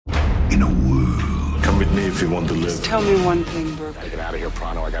in a world. Come with me if you want to live. Just tell me one thing, Burke. Get out of here,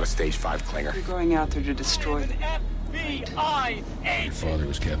 pronto. I got a stage 5 clinger. You're going out there to destroy them. Your father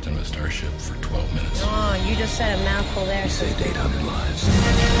was captain of a starship for 12 minutes. Oh, you just said a mouthful there. He saved 800 lives.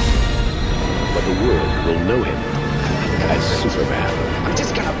 But the world will know him as Superman. I'm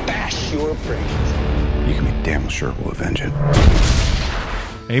just gonna bash your brains. You can be damn sure we'll avenge it.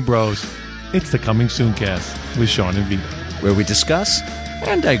 Hey, bros. It's the Coming Soon cast with Sean and Vito, where we discuss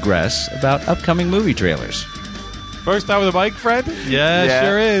and digress about upcoming movie trailers. First time with a bike, Fred? Yeah,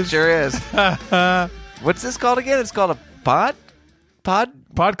 sure is. Sure is. What's this called again? It's called a pod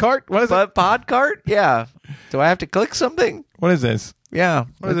cart? What is it? Pod cart? Yeah. Do I have to click something? What is this? Yeah.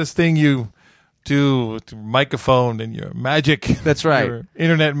 What is this thing you do to microphone and your magic? That's right. Your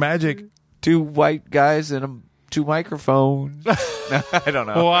internet magic. 2 white guys and 2 microphones. I don't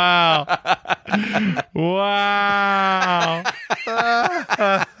know. Wow. Wow.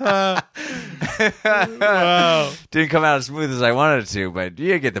 Wow. Didn't come out as smooth as I wanted it to, but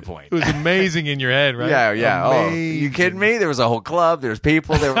you get the point. It was amazing in your head, right? Yeah. Amazing. Oh, you kidding me? There was a whole club. There was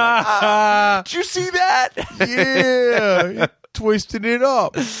people. They were like, did you see that? Yeah. Twisting it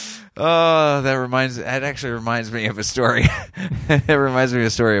up. Oh, that actually reminds me of a story. That reminds me of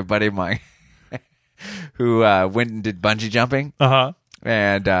a story of a buddy of mine who went and did bungee jumping. Uh-huh.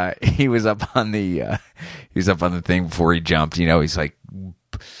 And he was up on the thing before he jumped. You know, he's like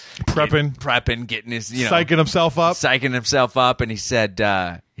prepping, getting his, psyching himself up, and he said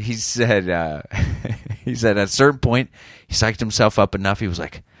at a certain point he psyched himself up enough. He was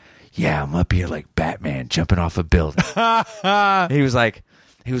like, "Yeah, I'm up here like Batman jumping off a building." He was like,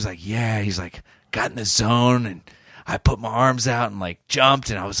 "Yeah." He's like, got in the zone, and I put my arms out and like jumped,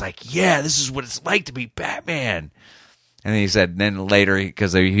 and I was like, "Yeah, this is what it's like to be Batman." And he said, then later,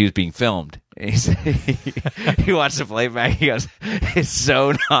 because he was being filmed, he said, he watched the playback. He goes, "It's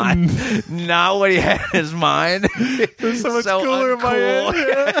so not what he had in his mind. It's so much cooler in my head.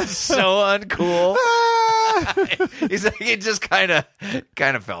 Yeah. So uncool." He's like, it just kind of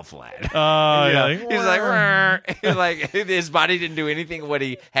fell flat. He's like his body didn't do anything what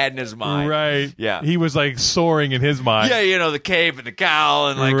he had in his mind. Right. Yeah. He was like soaring in his mind. Yeah, the cape and the cowl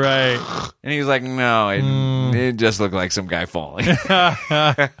and like, right. And he was like, no, it just looked like some guy falling.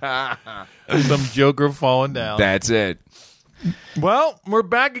 Some Joker falling down. That's it. Well, we're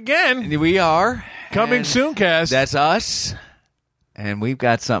back again. We are. Coming Soon cast. That's us. And we've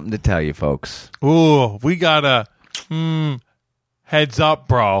got something to tell you, folks. Ooh, we got a heads up,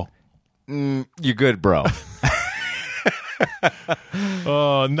 bro. You're good, bro.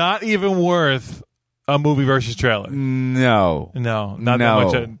 Oh, not even worth a movie versus trailer. No, not that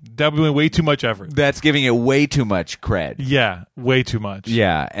much. Definitely way too much effort. That's giving it way too much cred. Yeah, way too much.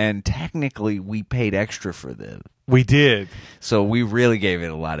 Yeah, and technically we paid extra for this. We did. So we really gave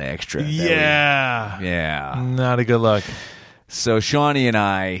it a lot of extra. Yeah. Not a good look. So Shawnee and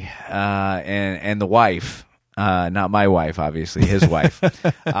I, and the wife, not my wife, obviously, his wife,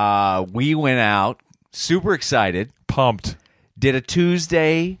 we went out, super excited. Pumped. Did a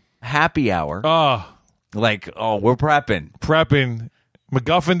Tuesday happy hour. Oh. Like, we're prepping.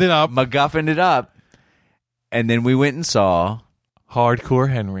 MacGuffined it up. And then we went and saw Hardcore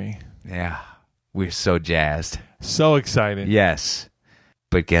Henry. Yeah. We're so jazzed. So excited. Yes.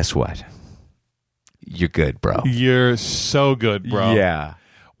 But guess what? You're good, bro. You're so good, bro. Yeah.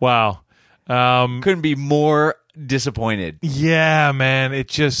 Wow. Couldn't be more disappointed. Yeah, man.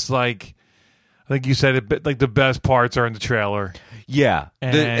 It's just like you said, like the best parts are in the trailer. Yeah.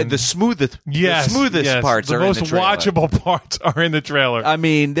 The smoothest parts are in the trailer. The most watchable parts are in the trailer. I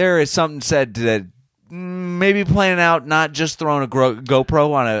mean, there is something said that maybe planning out not just throwing a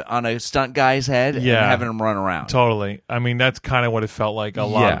GoPro on a stunt guy's head and having him run around. Totally. I mean, that's kind of what it felt like a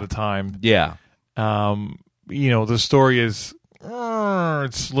lot of the time. Yeah. The story is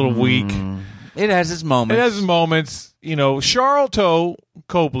it's a little weak. It has its moments. Charlton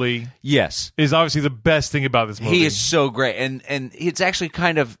Copley, yes, is obviously the best thing about this movie. He is so great, and it's actually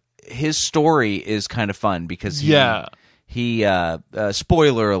kind of his story is kind of fun because he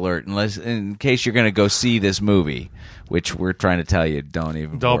spoiler alert, unless in case you're going to go see this movie, which we're trying to tell you, don't worry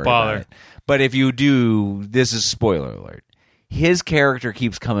bother about it. But if you do, this is spoiler alert. His character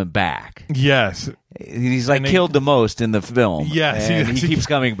keeps coming back. Yes. He's like killed the most in the film. Yes. And he keeps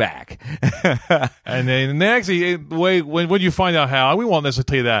coming back. And then actually, when you find out how, we won't necessarily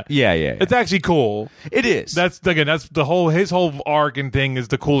tell you that. Yeah. It's actually cool. It is. That's his whole arc and thing is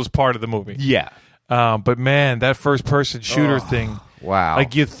the coolest part of the movie. Yeah. But man, that first person shooter thing. Wow.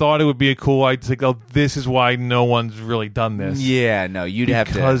 Like you thought it would be a cool idea. Like, oh, this is why no one's really done this. Yeah, no, you'd have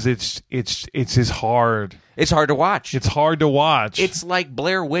to. Because it's just hard. It's hard to watch. It's hard to watch. It's like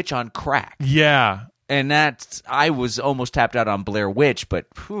Blair Witch on crack. Yeah. And I was almost tapped out on Blair Witch, but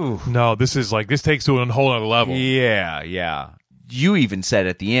whew. No, this takes to a whole other level. Yeah. You even said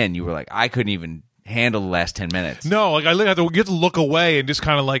at the end, you were like, I couldn't even handle the last 10 minutes. No, like you have to look away and just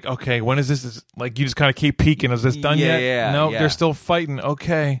kind of like, okay, when is this? Like you just kind of keep peeking. Is this done yet? Yeah. No, they're still fighting.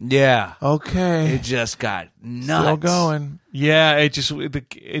 Okay. Yeah. Okay. It just got nuts. Still going. Yeah, it's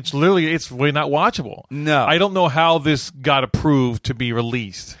really not watchable. No. I don't know how this got approved to be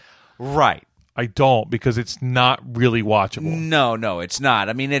released. Right. I don't, because it's not really watchable. No, it's not.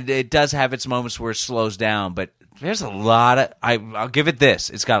 I mean, it does have its moments where it slows down, but there's a lot of... I'll give it this.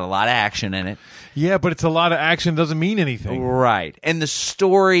 It's got a lot of action in it. Yeah, but it's a lot of action. Doesn't mean anything. Right. And the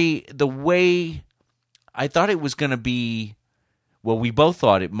story, the way... I thought it was going to be... Well, we both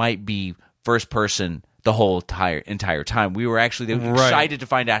thought it might be first person the whole entire time. We were actually excited to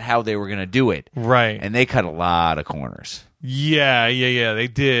find out how they were going to do it. Right. And they cut a lot of corners. Yeah, they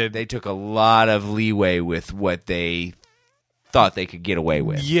did. They took a lot of leeway with what they thought they could get away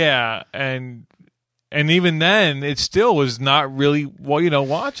with. Yeah, and even then, it still was not really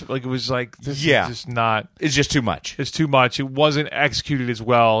watch. Like it was like this is just not. It's just too much. It's too much. It wasn't executed as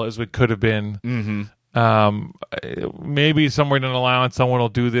well as it could have been. Mm-hmm. Maybe somewhere down the line, someone will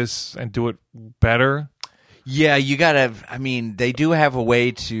do this and do it better. Yeah, you gotta. I mean, they do have a way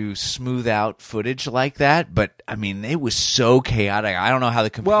to smooth out footage like that, but I mean, it was so chaotic. I don't know how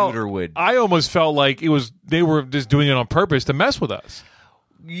the computer would. I almost felt like they were just doing it on purpose to mess with us.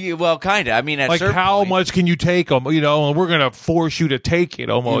 Yeah, well, kind of. I mean, at like how point, much can you take them? And we're gonna force you to take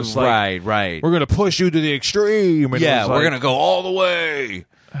it almost. Right. We're gonna push you to the extreme. And we're gonna go all the way.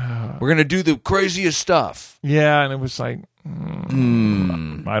 We're gonna do the craziest stuff. Yeah, and it was like.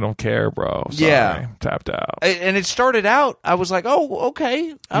 I don't care, bro. Sorry. Tapped out. And it started out, I was like, oh,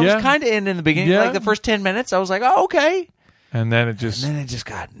 okay. I was kind of in the beginning, like the first 10 minutes. I was like, oh, okay. And then it just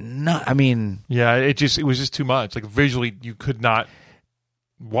got nuts. I mean, yeah, it was just too much. Like visually, you could not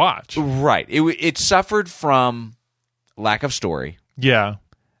watch. Right. It suffered from lack of story. Yeah.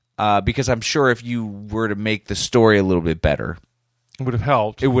 Because I'm sure if you were to make the story a little bit better, it would have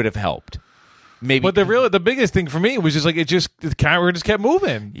helped. Maybe, but the biggest thing for me was just like the camera just kept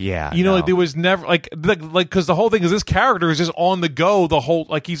moving. Yeah, like there was never like because the whole thing is this character is just on the go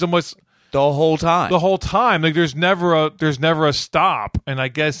he's almost the whole time. Like there's never a stop, and I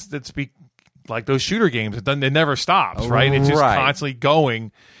guess that's like those shooter games. It never stops, right? It's just constantly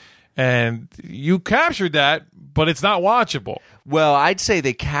going, and you captured that, but it's not watchable. Well, I'd say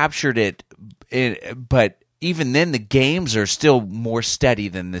they captured it, but. Even then, the games are still more steady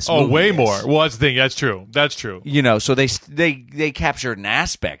than this movie way is. more. Well, that's the thing. That's true. So they captured an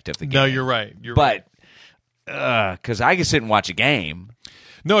aspect of the game. No, you're right. But because I can sit and watch a game.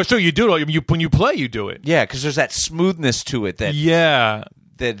 No, so you do it. When you play, you do it. Yeah, because there's that smoothness to it that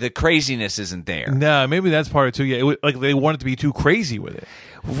the craziness isn't there. No, maybe that's part of it too. Yeah, like they wanted to be too crazy with it.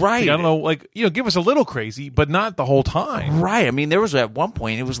 Right. Like, I don't know. give us a little crazy, but not the whole time. Right. I mean, there was at one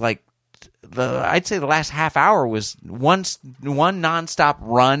point it was like. I'd say the last half hour was one nonstop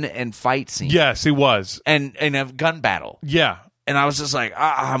run and fight scene. Yes, it was, and a gun battle. Yeah, and I was just like,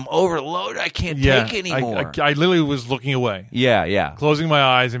 I'm overloaded. I can't take anymore. I literally was looking away. Yeah, closing my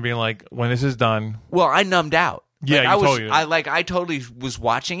eyes and being like, when this is done. Well, I numbed out. Yeah, I totally was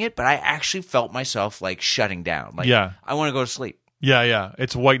watching it, but I actually felt myself like shutting down. Like, I want to go to sleep. Yeah,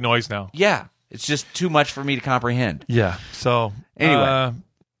 it's white noise now. Yeah, it's just too much for me to comprehend. Yeah. So anyway.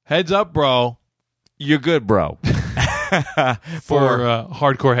 Heads up, bro. You're good, bro. For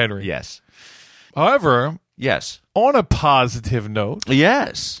Hardcore Henry. Yes. However, yes. On a positive note,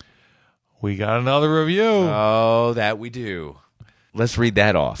 yes, we got another review. Oh, that we do. Let's read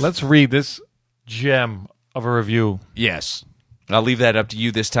that off. Let's read this gem of a review. Yes. I'll leave that up to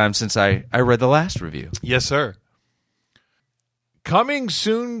you this time since I read the last review. Yes, sir. Coming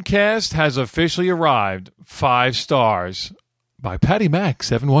Soon Cast has officially arrived. 5 stars. By Patty Mac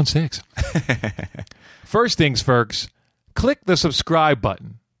 716. First things first, click the subscribe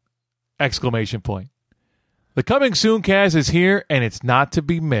button! ! The Coming Soon Cast is here, and it's not to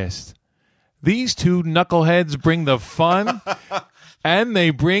be missed. These two knuckleheads bring the fun, and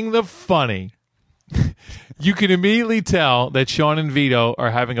they bring the funny. You can immediately tell that Sean and Vito are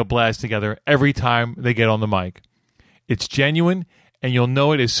having a blast together every time they get on the mic. It's genuine, and you'll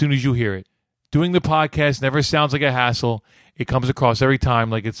know it as soon as you hear it. Doing the podcast never sounds like a hassle. It comes across every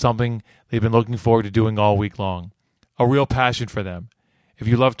time like it's something they've been looking forward to doing all week long. A real passion for them. If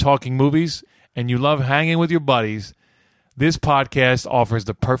you love talking movies and you love hanging with your buddies, this podcast offers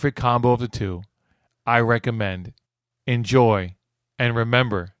the perfect combo of the two. I recommend. Enjoy. And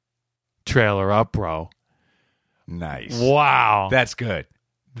remember, trailer up, bro. Nice. Wow. That's good.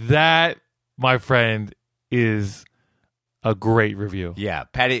 That, my friend, is a great review. Yeah,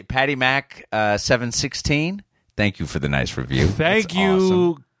 Patty Mac 716. Thank you for the nice review. Thank That's you,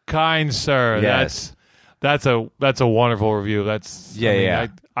 awesome. kind sir. Yes. That's a wonderful review. That's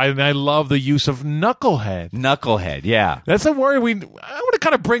I love the use of knucklehead. Knucklehead. Yeah. That's a word I want to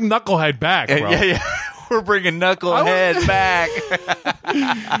kind of bring knucklehead back, bro. Yeah. We're bringing Knucklehead back.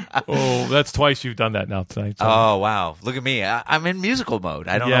 Oh, that's twice you've done that now tonight. So. Oh, wow. Look at me. I'm in musical mode.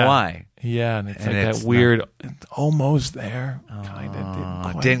 I don't know why. Yeah, and it's And like it's that weird, almost there. Kind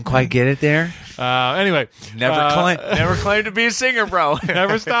of Didn't quite get it there. Anyway. Never claimed to be a singer, bro.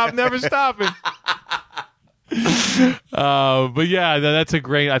 Never stopping. But yeah, that's a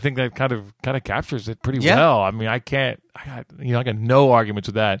great. I think that kind of captures it pretty well. I mean, I got no arguments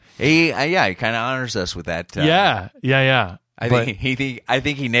with that. He kind of honors us with that. Yeah. I think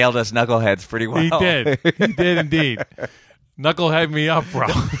he nailed us knuckleheads pretty well. He did indeed. Knucklehead me up, bro.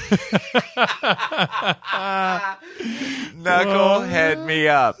 Knucklehead me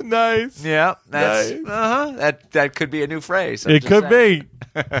up. Nice. Yeah, that's Nice. That could be a new phrase. It could be.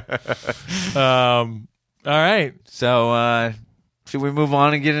 All right. So, should we move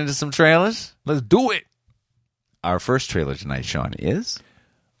on and get into some trailers? Let's do it. Our first trailer tonight, Sean, is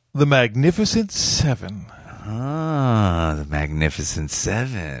The Magnificent Seven. The Magnificent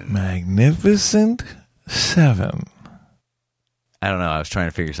Seven. Magnificent Seven. I don't know. I was trying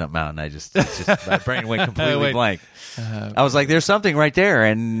to figure something out, and my brain went completely Wait. blank. I was like, "There's something right there,"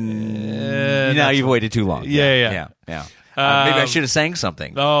 and now you've waited too long. Yeah. Maybe I should have sang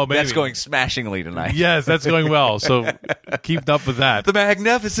something. Oh, maybe. That's going smashingly tonight. Yes, that's going well. So keep up with that. The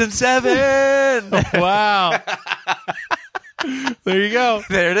Magnificent Seven. Wow. There you go.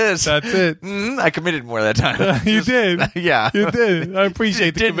 There it is. That's it. I committed more that time. You did. Yeah. You did. I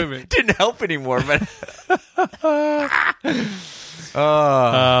appreciate the commitment. Didn't help anymore, but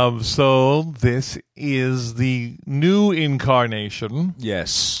so this is the new incarnation.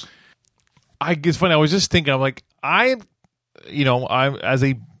 yes. It's funny. I was just thinking, I'm as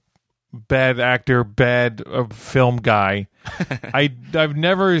a bad actor, bad film guy, I've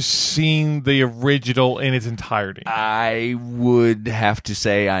never seen the original in its entirety. I would have to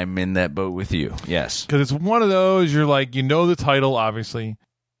say I'm in that boat with you. Yes. Because it's one of those, you're like, the title, obviously,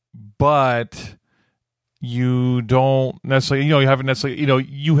 but you don't necessarily, you haven't necessarily,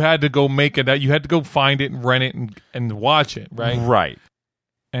 you had to go make it, you had to go find it and rent it and watch it, right? Right.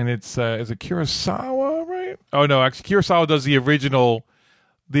 And it's, is it Kurosawa, right? Oh, no, actually, Kurosawa does the original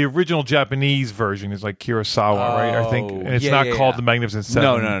Japanese version is like Kurosawa, right? I think, and it's not called The Magnificent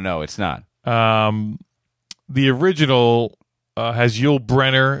Seven. No, it's not. The original has Yul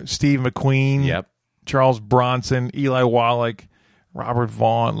Brynner, Steve McQueen, Yep. Charles Bronson, Eli Wallach, Robert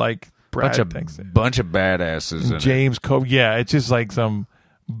Vaughn, like Brad Bunch of badasses in James Cove. Yeah, it's just like some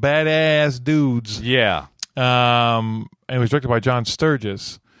badass dudes. it. Yeah. And it was directed by John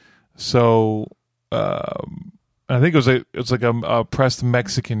Sturges. So I think it was like a oppressed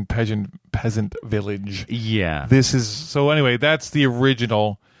Mexican peasant village. Yeah. This is so. Anyway, that's the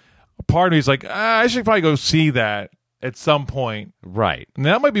original. Part of me is like, I should probably go see that at some point. Right. And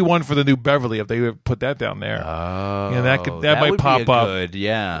that might be one for the new Beverly if they would put that down there. Oh. That might would pop be up. good,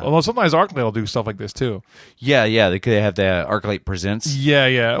 yeah. Although sometimes ArcLight will do stuff like this too. Yeah. They could have the ArcLight Presents.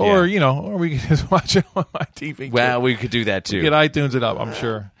 Yeah. Or or we can just watch it on my TV. Well, too. we could do that too. Get iTunes it up, I'm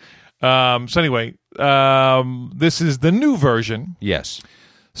sure. So anyway, this is the new version. Yes.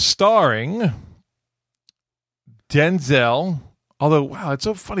 Starring Denzel. Although, wow, it's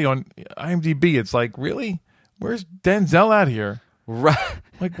so funny on IMDb. It's like, really? Where's Denzel at here? Right.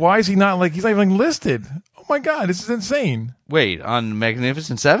 Like, why is he not he's not even listed? Oh my God, this is insane. Wait, on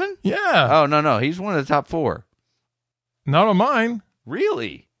Magnificent Seven? Yeah. Oh, no. He's one of the top 4. Not on mine.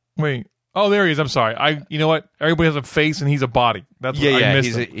 Really? Wait. Oh, there he is. I'm sorry. You know what? Everybody has a face and he's a body. That's what I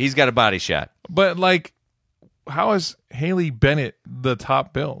missed. He's got a body shot. But how is Haley Bennett the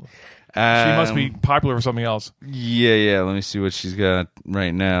top billed? She must be popular for something else. Yeah. Let me see what she's got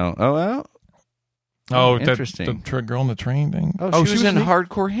right now. Oh, well. Oh, interesting. The girl on the train thing. Oh, she was in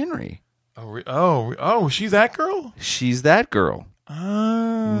Hardcore Henry. Oh, she's that girl? She's that girl.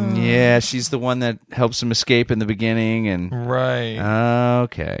 Oh. Yeah, she's the one that helps him escape in the beginning. And right.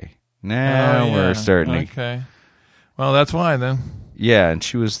 Okay. Now we're starting to... Okay. Well, that's why then. Yeah, and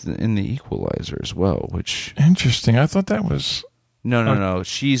she was in The Equalizer as well, which... Interesting. I thought that was... No.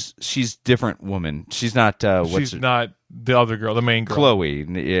 She's different woman. She's not... she's not the other girl, the main girl. Chloe.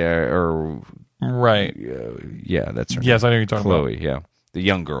 Yeah, or... Right. Yeah, that's her Yes, name. I know you're talking Chloe, about. yeah. The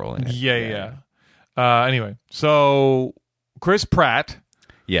young girl in it. Yeah. Anyway, so Chris Pratt.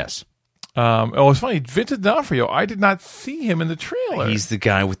 Yes. It's funny. Vincent D'Onofrio. I did not see him in the trailer. He's the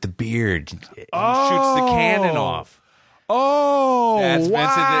guy with the beard. He shoots the cannon off. Oh, That's wow.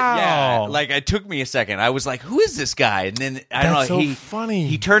 Vincent. Yeah, like it took me a second. I was like, "Who is this guy?" And then I don't know. That's so funny.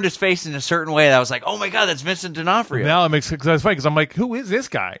 He turned his face in a certain way that I was like, "Oh my god, that's Vincent D'Onofrio." Now it makes sense. That's funny because I'm like, who is this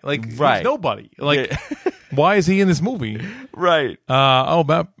guy? Like, Right. he's nobody. Like, why is he in this movie? Right.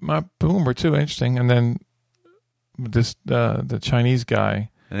 Matt Boomer too. Interesting. And then this the Chinese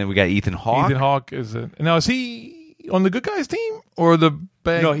guy. And then we got Ethan Hawke. Ethan Hawke is now is he on the good guys team or the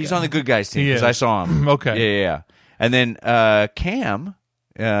bad? No, he's on the good guys team because I saw him. Okay. Yeah. And then Cam,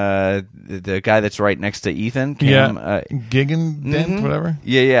 the guy that's right next to Ethan. Cam, Gigan Dent, whatever.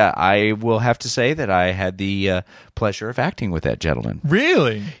 Yeah. I will have to say that I had the pleasure of acting with that gentleman.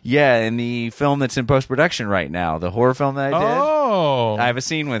 Really? Yeah, in the film that's in post-production right now, the horror film that I did. Oh, I have a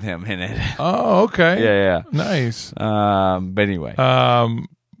scene with him in it. Oh, okay. Yeah. Nice. But anyway.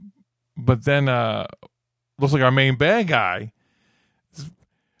 But then looks like our main bad guy,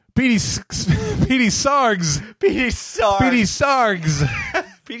 Petey Sargs. Petey Sargs. Petey Sargs.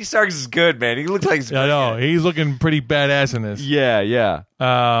 Petey Sargs is good, man. He looks like he's I know he's looking pretty badass in this. Yeah. Yeah.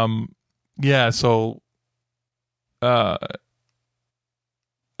 So,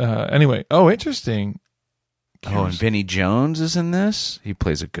 anyway. Oh, interesting. Oh, and Vinnie Jones is in this. He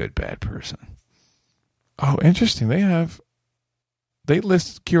plays a good bad person. Oh, interesting. They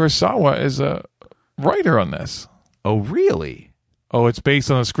list Kurosawa as a writer on this. Oh, really? Oh, it's based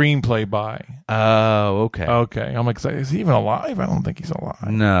on a screenplay by. Oh, okay. Okay. I'm like, is he even alive? I don't think he's alive.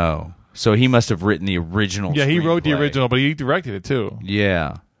 No. So he must have written the original. Yeah, he wrote the screenplay. original, but he directed it too.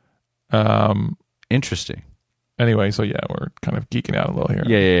 Yeah. Interesting. Anyway, so yeah, we're kind of geeking out a little here.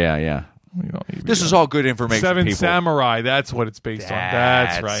 Yeah. We don't need to be This is all good information, Seven people. Samurai. That's what it's based on.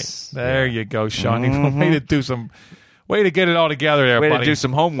 That's right. There you go, Sean. Way to get it all together there, Way buddy. to do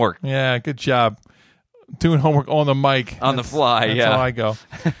some homework. Yeah, good job. Doing homework on the mic. On the fly, that's yeah. how I go.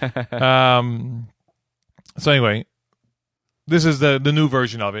 So anyway, this is the new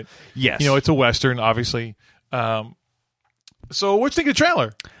version of it. Yes. It's a Western, obviously. So what do you think of the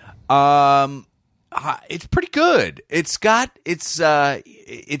trailer? It's pretty good. It's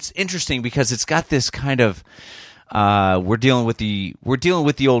interesting because it's got this kind of we're dealing with the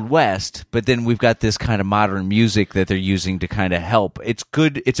Old West, but then we've got this kind of modern music that they're using to kind of help. It's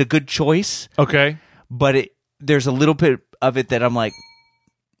good. It's a good choice. Okay. But there's a little bit of it that I'm like,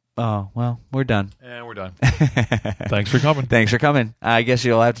 oh, well, we're done. And we're done. Thanks for coming. Thanks for coming. I guess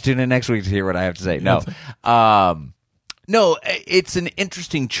you'll have to tune in next week to hear what I have to say. No. No, it's an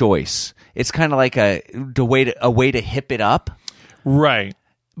interesting choice. It's kind of like a way to hip it up. Right.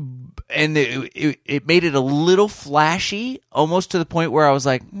 And it made it a little flashy, almost to the point where I was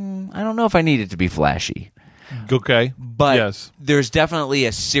like, I don't know if I need it to be flashy. Okay. But yes. There's definitely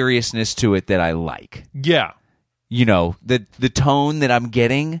a seriousness to it that I like. Yeah. The tone that I'm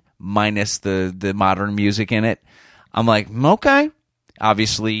getting, minus the modern music in it, I'm like, okay.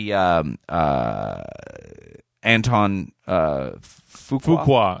 Obviously, Anton Fuqua.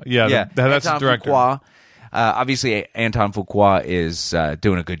 Yeah. That's the Anton director. Fuqua. Obviously, Anton Fuqua is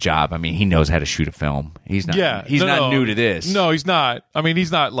doing a good job. I mean, he knows how to shoot a film. He's not. He's not new to this. No, he's not. I mean,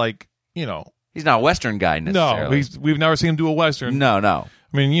 he's not like He's not a Western guy necessarily. No, we've never seen him do a Western. No. I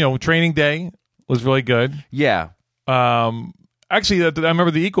mean, Training Day was really good. Yeah. Actually, I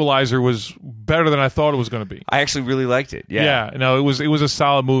remember The Equalizer was better than I thought it was going to be. I actually really liked it. Yeah. No, it was a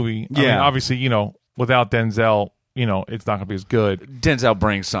solid movie. I Yeah. mean, obviously, without Denzel, it's not going to be as good. Denzel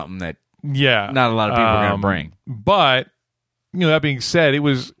brings something that not a lot of people are going to bring. But that being said, it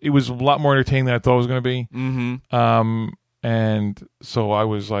was a lot more entertaining than I thought it was going to be. Mm-hmm. And so I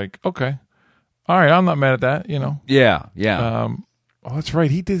was like, okay, all right, I'm not mad at that. Yeah. Oh, that's right.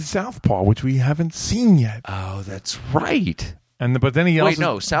 He did Southpaw, which we haven't seen yet. Oh, that's right. But then he also... Wait,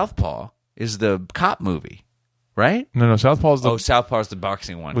 no, Southpaw is the cop movie, right? No, Southpaw's Southpaw's the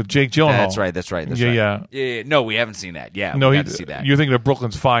boxing one with Jake Gyllenhaal. That's right. Yeah. No, we haven't seen that. Yeah, no, we got to see that. You're thinking of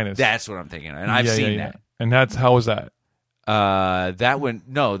Brooklyn's Finest. That's what I'm thinking, and I've seen that. And how was that? That one.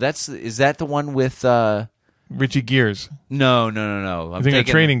 No, is that the one with Richie Gears? No. I'm thinking of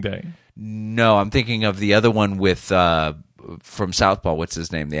Training Day. No, I'm thinking of the other one with from Southpaw. What's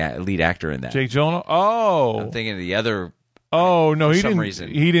his name? The lead actor in that. Jake Gyllenhaal. Oh, I'm thinking of the other. Oh no, he some didn't. reason.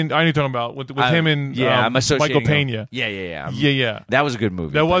 He didn't. I knew you're talking about with him and I'm associating Michael Pena. Yeah. That was a good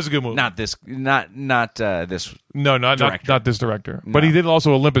movie. That was a good movie. Not this. Not this. No, not this director. No. But he did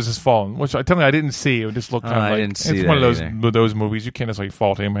also Olympus Has Fallen, which I didn't see. It just looked kind of like I didn't see it's that one of either. those movies. You can't necessarily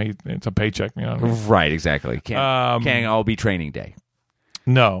fault him. It's a paycheck. Right. Exactly. Can't all be Training Day.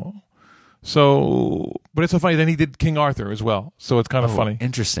 No. So, but it's so funny. Then he did King Arthur as well. So it's kind of funny.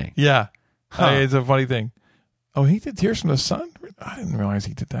 Interesting. Yeah. It's a funny thing. Oh, he did Tears from the Sun? I didn't realize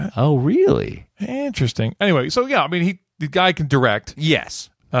he did that. Oh, really? Interesting. Anyway, so yeah, I mean, the guy can direct. Yes.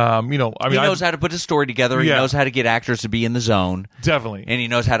 He knows how to put a story together. Yeah. He knows how to get actors to be in the zone. Definitely. And he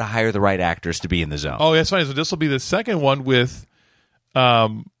knows how to hire the right actors to be in the zone. Oh, that's funny. So this will be the second one with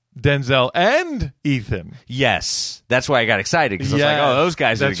Denzel and Ethan. Yes. That's why I got excited, because I was like, oh, those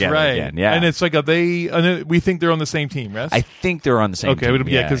guys are that's together right. again. Yeah. And it's like we think they're on the same team, yes? I think they're on the same team.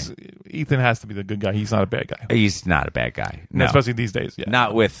 Yeah, because Ethan has to be the good guy. He's not a bad guy. He's not a bad guy. No. Especially these days, yeah.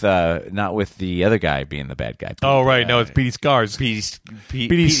 Not with the other guy being the bad guy. Oh, right. No, it's Petey Scars. Petey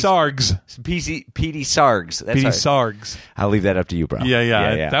Sargs. Petey Sargs. Petey Sargs. I'll leave that up to you, bro.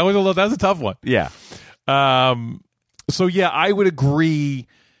 Yeah. That was a tough one. Yeah. So yeah, I would agree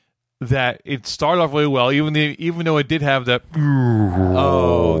that it started off really well, even though it did have that.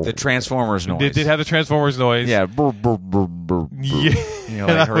 The Transformers noise. It did have the Transformers noise. Yeah. Brr, brr, brr, brr, brr. Yeah. You know,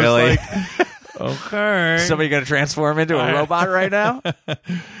 like, really? Okay. Somebody going to transform into a robot right now?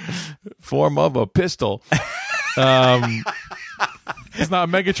 Form of a pistol. It's not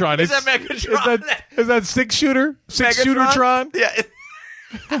Megatron. Is that Megatron? Is that six shooter? Six shooter Tron? Yeah.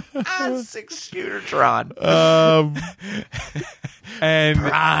 6-shooter Tron. And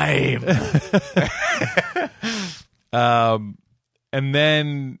Prime. And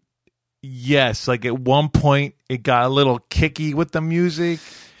then yes, like at one point it got a little kicky with the music.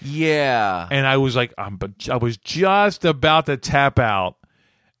 Yeah. And I was like, I was just about to tap out.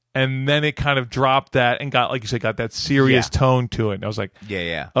 And then it kind of dropped that and got, like you said, got that serious tone to it. And I was like,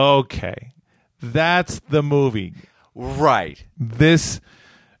 Yeah. okay, that's the movie. Right. This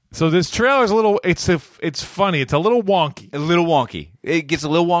trailer is a little. It's funny. It's a little wonky. A little wonky. It gets a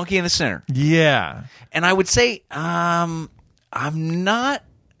little wonky in the center. Yeah. And I would say, I'm not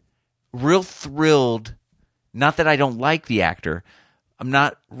real thrilled. Not that I don't like the actor. I'm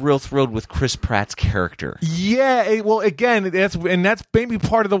not real thrilled with Chris Pratt's character. Yeah. Well, again, that's maybe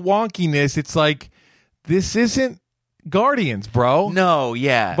part of the wonkiness. It's like, this isn't Guardians, bro. No.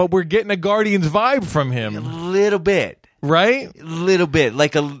 Yeah. But we're getting a Guardians vibe from a him, little bit. right? A little bit,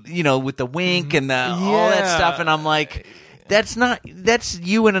 like with the wink and all that stuff, and I'm like, that's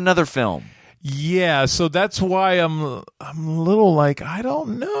you in another film. Yeah, so that's why I'm a little like, I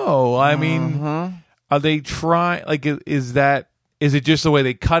don't know. I mean, are they trying? Like, is it just the way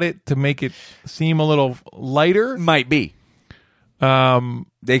they cut it to make it seem a little lighter? Might be.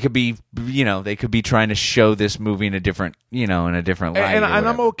 They could be, they could be trying to show this movie in a different light. And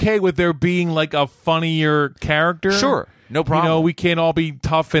I'm okay with there being like a funnier character. Sure, no problem. We can't all be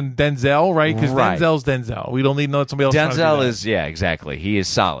tough and Denzel, right? Because Denzel's Denzel. We don't need somebody else. Denzel is, exactly. He is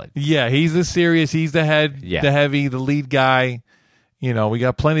solid. Yeah, he's the serious. He's the head, the heavy, the lead guy. We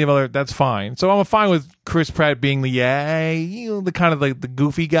got plenty of other. That's fine. So I'm fine with Chris Pratt being the kind of like the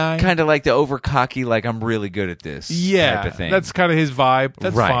goofy guy, kind of like the over cocky, like I'm really good at this. Type of thing. That's kind of his vibe.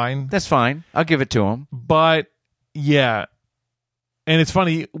 That's fine. That's fine. I'll give it to him. But yeah, and it's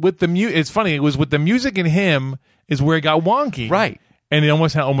funny with the It's funny. It was with the music and him is where it got wonky, right? And it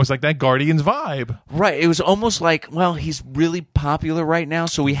almost had like that Guardians vibe, right? It was almost like, well, he's really popular right now,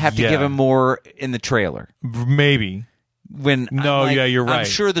 so we have to give him more in the trailer, maybe. You're right. I'm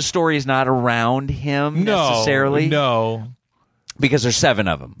sure the story is not around him necessarily. No, because there's 7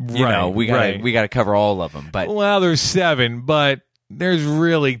 of them. We got to cover all of them. But there's 7, but there's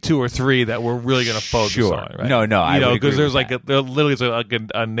really 2 or 3 that we're really going to focus on. Right? No, because there's there literally is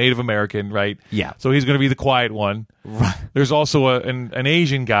a Native American, right? Yeah. So he's going to be the quiet one. Right. There's also an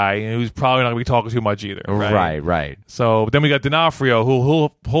Asian guy who's probably not going to be talking too much either. Right. So then we got D'Onofrio,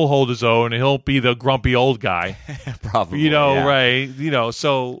 who'll hold his own, and he'll be the grumpy old guy. Probably. Right.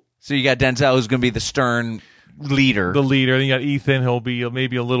 So you got Denzel, who's going to be the stern leader. The leader. Then you got Ethan, he'll be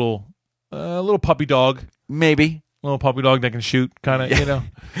maybe a little puppy dog. Maybe. A little puppy dog that can shoot, kind of,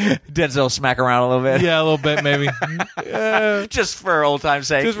 Denzel smack around a little bit. Yeah, a little bit, maybe. Just for old time's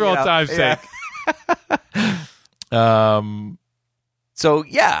sake. Just for old time's sake. So,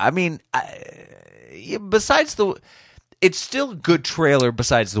 yeah, I mean, besides it's still a good trailer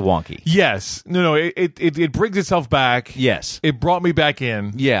besides the wonky. Yes. No, it brings itself back. Yes. It brought me back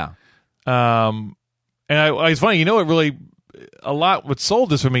in. Yeah. And it's funny, it really, a lot what sold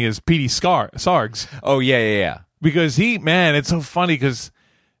this for me is Petey Sargs. Oh, yeah. Because it's so funny because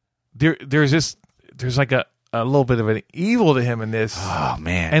there's like a little bit of an evil to him in this. Oh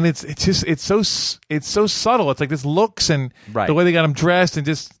man! And it's so subtle. It's like this looks and the way they got him dressed and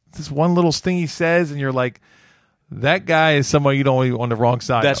just this one little thing he says, and you're like, that guy is someone you don't want on the wrong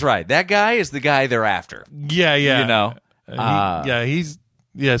side. That's right. That guy is the guy they're after. Yeah.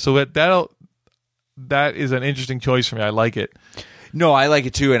 So that is an interesting choice for me. I like it. No, I like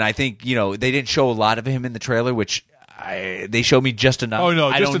it too, and I think they didn't show a lot of him in the trailer, which they showed me just enough. Oh no,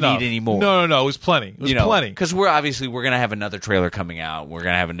 I just don't enough. need any more. No, it was plenty. It was plenty. Because we're gonna have another trailer coming out. We're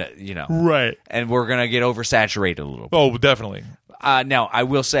gonna have Right. and we're gonna get oversaturated a little bit. Oh, definitely. Now, I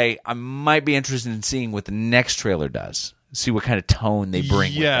will say I might be interested in seeing what the next trailer does. See what kind of tone they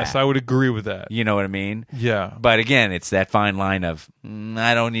bring. Yes, with that. I would agree with that. You know what I mean? Yeah. But again, it's that fine line of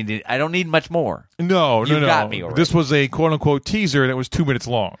I don't need much more. No, You've got me already. This was a quote unquote teaser, and it was 2 minutes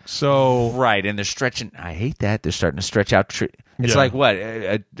long. So Right, and they're stretching. I hate that they're starting to stretch out. It's Yeah. like what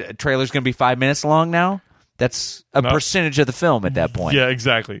a trailer's going to be 5 minutes long now. That's a percentage of the film at that point. yeah,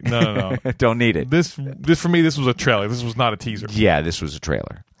 exactly. No. Don't need it. This for me, this was a trailer. This was not a teaser. Yeah, this was a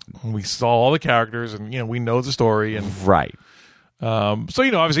trailer. We saw all the characters, and we know the story, and Right. so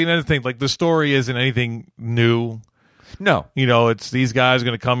obviously another thing, like the story isn't anything new. No. It's these guys are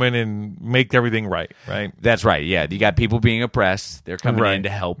going to come in and make everything right. That's right. Yeah, you got people being oppressed. They're coming Right. in to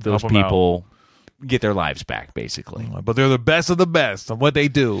help those Help 'em people get their lives back, basically. But they're the best of the best of what they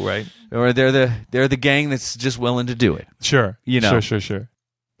do, right? Or they're the gang that's just willing to do it. Sure. Sure.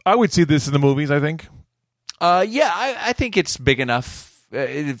 I would see this in the movies, I think. Yeah, I think it's big enough,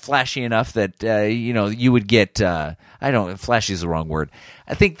 flashy enough that you would get. Flashy is the wrong word.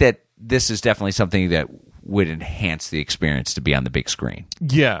 I think that this is definitely something that would enhance the experience to be on the big screen.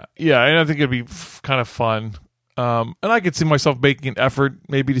 Yeah, and I think it'd be kind of fun. And I could see myself making an effort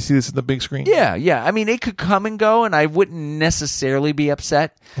maybe to see this in the big screen. Yeah. I mean, it could come and go, and I wouldn't necessarily be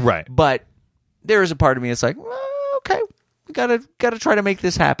upset. Right. But there is a part of me that's like, well, okay, we gotta try to make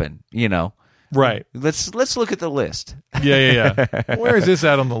this happen. Right. Let's look at the list. Yeah. Where is this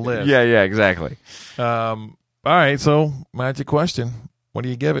at on the list? Yeah, exactly. All right, so magic question. What do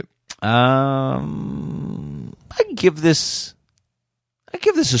you give it? I give this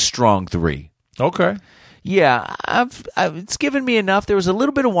a strong 3. Okay. Yeah, it's given me enough. There was a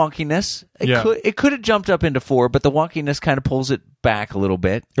little bit of wonkiness. It could have jumped up into 4, but the wonkiness kind of pulls it back a little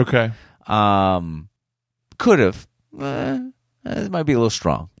bit. Okay. Could have. It might be a little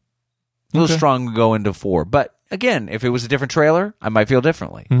strong. A little strong to go into 4. But again, if it was a different trailer, I might feel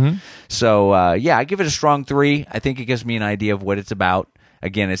differently. Mm-hmm. So, I give it a strong 3. I think it gives me an idea of what it's about.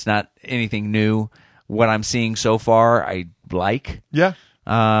 Again, it's not anything new. What I'm seeing so far, I like. Yeah.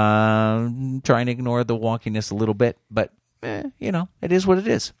 Trying to ignore the wonkiness a little bit, but it is what it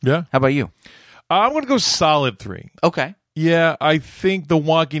is. Yeah. How about you? I'm going to go solid 3. Okay. Yeah, I think the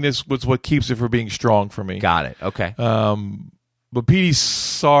wonkiness was what keeps it from being strong for me. Got it. Okay. But Petey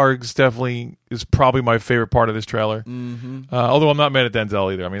Sargs definitely is probably my favorite part of this trailer. Mm-hmm. Although I'm not mad at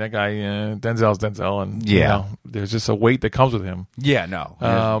Denzel either. I mean, that guy, Denzel's Denzel, and there's just a weight that comes with him. Yeah, no.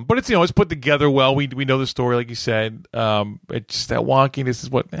 But it's it's put together well. We know the story, like you said. It's just that wonkiness is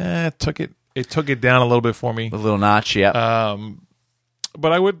what took it down a little bit for me. A little notch, yeah.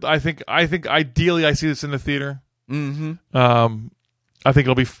 But I think ideally I see this in the theater. Mm-hmm. I think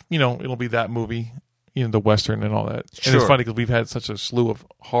it'll be it'll be that movie. The Western and all that. Sure. And it's funny because we've had such a slew of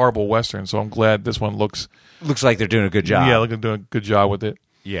horrible Westerns, so I'm glad this one looks like they're doing a good job. Yeah, they're doing a good job with it.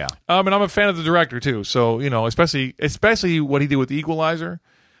 Yeah. And I'm a fan of the director too, so especially what he did with Equalizer.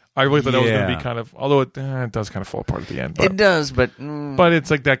 I really thought that was going to be kind of, although it does kind of fall apart at the end. But, it does, but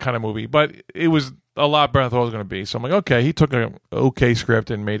it's like that kind of movie. But it was a lot better than I thought it was going to be. So I'm like, okay, he took an okay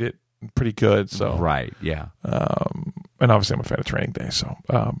script and made it pretty good. So right, yeah. And obviously I'm a fan of Training Day, so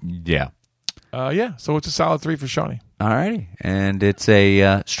yeah. So it's a solid 3 for Shawnee. All righty. And it's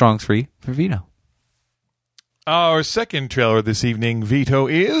a strong 3 for Vito. Our second trailer this evening, Vito,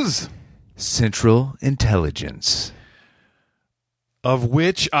 is Central Intelligence. Of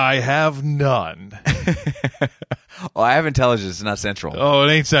which I have none. Oh, I have intelligence, not central. Oh,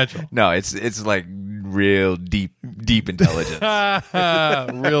 it ain't central. No, it's like real deep intelligence.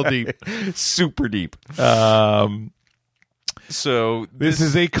 Real deep. Super deep. So this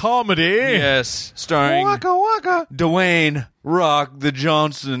is a comedy. Yes, starring Waka Waka. Dwayne Rock the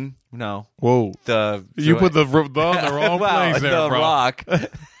Johnson. No. Whoa. You put the wrong place there, the bro. Rock.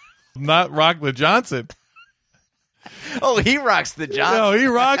 Not Rock the Johnson. Oh, he rocks the Johnson. No, he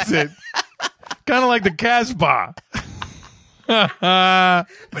rocks it. Kind of like the Casbah. But not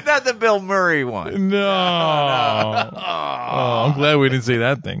the Bill Murray one. No. Oh, I'm glad we didn't say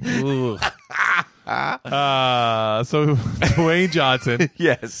that thing. So Dwayne Johnson.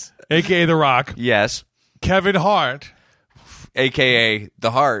 Yes. A.K.A. The Rock. Yes. Kevin Hart. A.K.A.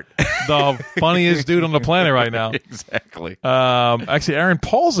 The Heart. The funniest dude on the planet right now. Exactly. Actually, Aaron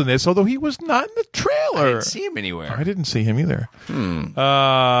Paul's in this, although he was not in the trailer. I didn't see him anywhere. I didn't see him either.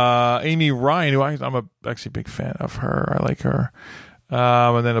 Amy Ryan, who I'm actually a big fan of her. I like her.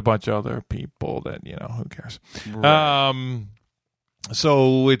 And then a bunch of other people that, who cares? Right.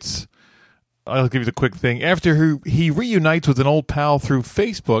 So I'll give you the quick thing. After he reunites with an old pal through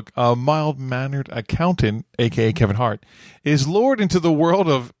Facebook, a mild-mannered accountant, a.k.a. Kevin Hart, is lured into the world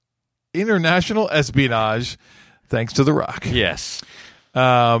of international espionage thanks to The Rock. Yes.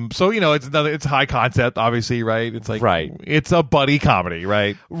 So, it's high concept, obviously, right? It's like, right. It's a buddy comedy,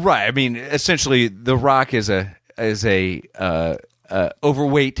 right? Right. I mean, essentially, The Rock is a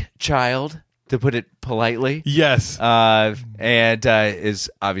overweight child, to put it politely. Yes. And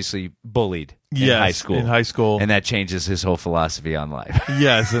is obviously bullied in high school. In high school. And that changes his whole philosophy on life.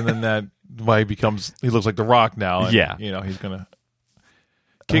 Yes, and then that why he looks like The Rock now. And, Yeah. He's going to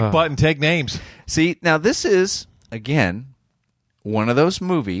kick butt and take names. See, now this is, again, one of those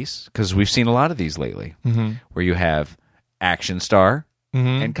movies, because we've seen a lot of these lately, where you have action star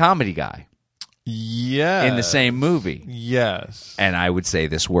and comedy guy in the same movie. Yes. And I would say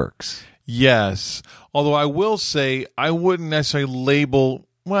this works. Yes. Although I will say I wouldn't necessarily label,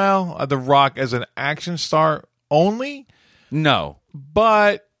 The Rock as an action star only. No.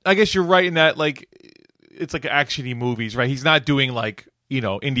 But I guess you're right in that, like, it's like action-y movies, right? He's not doing, like,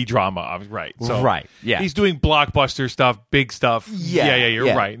 indie drama, right? So right, yeah. He's doing blockbuster stuff, big stuff. Yeah,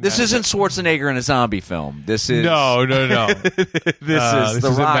 you're right. This isn't Schwarzenegger in a zombie film. This is... No. This is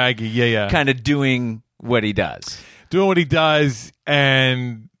The Rock Maggie. Yeah. kind of doing what he does. Doing what he does,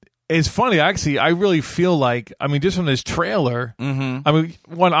 and it's funny, actually, I really feel like, just from this trailer, I'm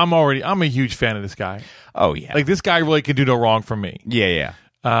a huge fan of this guy. Oh, yeah. Like, this guy really can do no wrong for me. Yeah.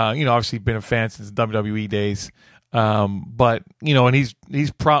 Obviously been a fan since WWE days. But and he's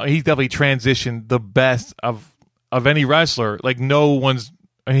definitely transitioned the best of any wrestler. Like, no one's,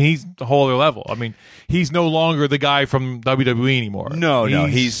 he's a whole other level. He's no longer the guy from WWE anymore. No,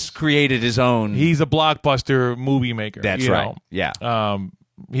 he's created his own. He's a blockbuster movie maker. That's right. Yeah.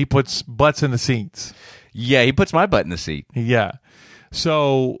 He puts butts in the seats. Yeah, he puts my butt in the seat. Yeah.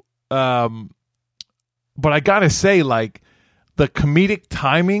 So, but I gotta say, like, the comedic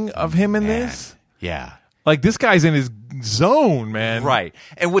timing of him in this. Yeah. Like, this guy's in his zone, man. Right.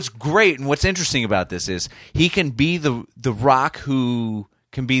 And what's great and what's interesting about this is he can be the Rock who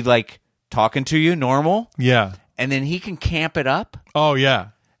can be, like, talking to you normal. Yeah. And then he can camp it up. Oh, yeah.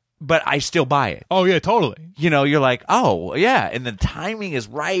 But I still buy it. Oh, yeah, totally. You're like, oh, yeah. And the timing is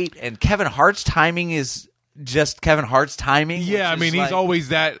right. And Kevin Hart's timing is just Kevin Hart's timing. Yeah, he's always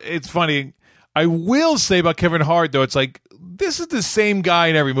that. It's funny. I will say about Kevin Hart, though, it's like, this is the same guy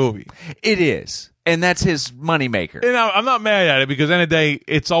in every movie. It is. And that's his moneymaker. And I'm not mad at it, because at the end of the day,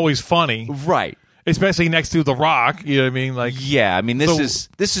 it's always funny. Right. Especially next to The Rock, you know what I mean? Like, yeah, this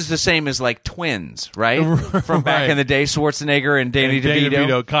is the same as, like, Twins, right? From back in the day, Schwarzenegger and Danny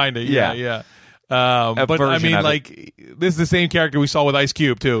DeVito. Kind of, yeah. But like, this is the same character we saw with Ice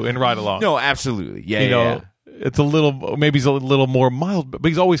Cube too in Ride Along. No, absolutely, yeah. It's a little, maybe he's a little more mild, but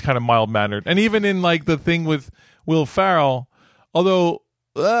he's always kind of mild mannered. And even in, like, the thing with Will Ferrell, although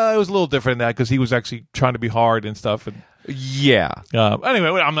it was a little different than that, because he was actually trying to be hard and stuff. And yeah.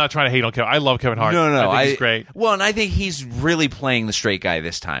 Anyway, I'm not trying to hate on Kevin. I love Kevin Hart. No, I think he's great. Well, and I think he's really playing the straight guy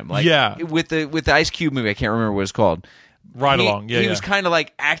this time. Like, yeah. With the Ice Cube movie, I can't remember what it's called. Ride Along. Yeah, he was kind of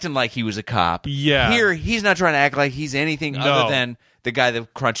like acting like he was a cop. Yeah. Here, he's not trying to act like he's anything other than the guy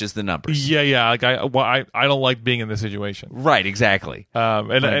that crunches the numbers. Yeah. Like, I don't like being in this situation. Right. Exactly.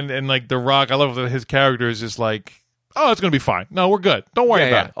 And like The Rock, I love that his character is just like, oh, it's gonna be fine. No, we're good. Don't worry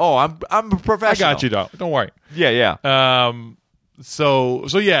about it. Oh, I'm a professional. I got you, though. Don't worry. Yeah. So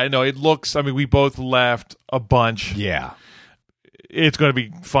yeah, no, it looks. We both laughed a bunch. Yeah. It's gonna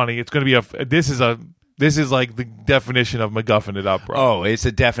be funny. It's gonna be This is like the definition of MacGuffin it up, bro. Oh, it's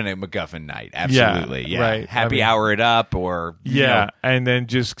a definite MacGuffin night. Absolutely. Yeah. Right. Happy hour it up, or and then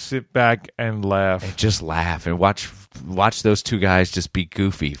just sit back and laugh. And just laugh and watch those two guys just be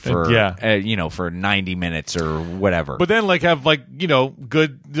goofy for for 90 minutes or whatever. But then have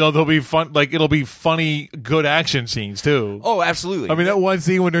good. They'll be fun. Like, it'll be funny, good action scenes too. Oh, absolutely. That one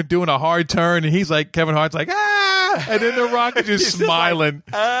scene when they're doing a hard turn and he's like, Kevin Hart's like, ah, and then The Rock is just smiling.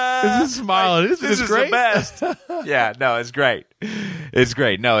 Just smiling. This is great. The best. Yeah, no, it's great. It's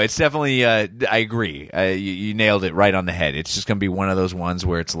great. No, it's definitely. I agree. You nailed it right on the head. It's just going to be one of those ones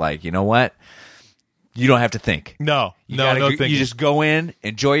where it's like, you know what? You don't have to think. No thinking. You just go in,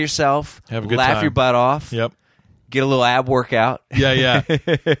 enjoy yourself, have a good laugh time. your butt off. Yep. Get a little ab workout. Yeah.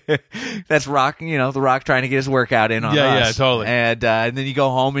 That's Rock. The Rock trying to get his workout in on us. Yeah, totally. And then you go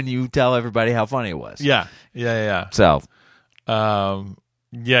home and you tell everybody how funny it was. Yeah. So, it's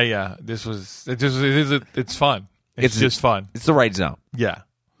fun. It's just fun. It's the right zone. Yeah.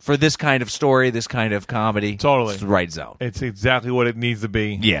 For this kind of story, this kind of comedy. Totally. It's the right zone. It's exactly what it needs to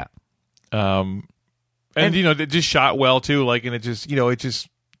be. Yeah. And you know, it just shot well too. Like, and it just, you know, the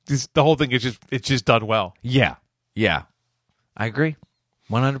whole thing is it's just done well. Yeah. I agree,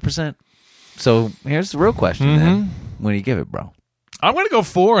 100%. So here's the real question: then, what do you give it, bro? I'm gonna go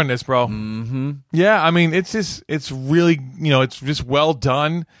 4 on this, bro. Mm-hmm. Yeah, I mean, it's really, you know, it's just well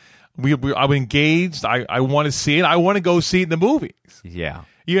done. I'm engaged. I want to see it. I want to go see it in the movies. Yeah.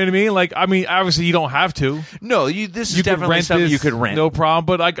 You know what I mean? Like, I mean, obviously you don't have to. No, this is You could definitely rent something this, you could rent. no problem.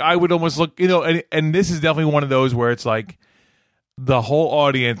 But like, I would almost look, you know, and this is definitely one of those where it's like the whole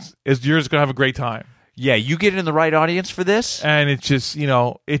audience you're just gonna have a great time. Yeah, you get in the right audience for this, And it's just, you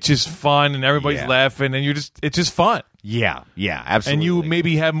know, it's just fun, and everybody's laughing, and it's just fun. Yeah, absolutely. And you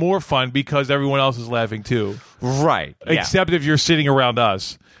maybe have more fun because everyone else is laughing too. right, Except if you're sitting around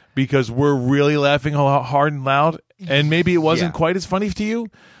us, because we're really laughing hard and loud, and maybe it wasn't quite as funny to you,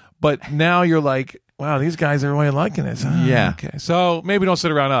 but now you're like, wow, these guys are really liking this. Huh? Yeah. Okay. So maybe don't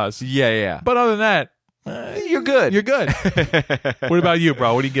sit around us. yeah. But other than that, You're good. You're good. What about you,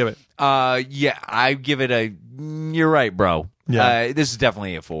 bro? What do you give it? Yeah, I give it a. You're right, bro. Yeah. This is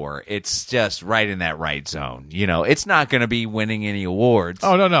definitely a 4. It's just right in that right zone. You know, it's not going to be winning any awards.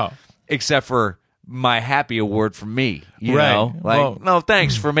 Oh, no. Except for my happy award from me. You Right. know, like, Well- no,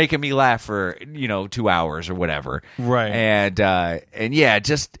 thanks for making me laugh for 2 hours or whatever. Right. And yeah,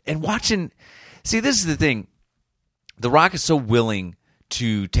 and watching. See, this is the thing. The Rock is so willing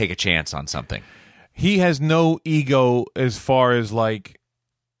to take a chance on something. He has no ego as far as like,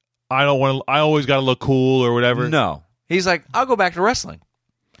 I always got to look cool or whatever. No, he's like, I'll go back to wrestling.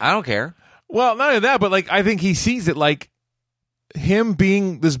 I don't care. Well, not only that, but like, I think he sees it like him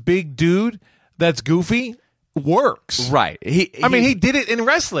being this big dude that's goofy works. Right. I mean, he did it in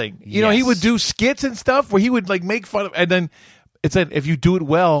wrestling. You know, he Yes. would do skits and stuff where he would like make fun of, and then it said, if you do it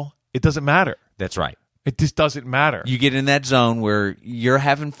well, it doesn't matter. That's right. It just doesn't matter. You get in that zone where you're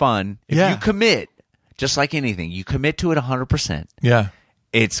having fun. If Yeah. you commit, just like anything, you commit to it 100%. Yeah.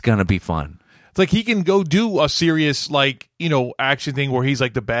 It's going to be fun. It's like he can go do a serious, like, you know, action thing where he's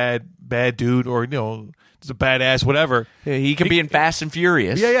like the bad dude, or, you know, just a badass, whatever. He can be in Fast and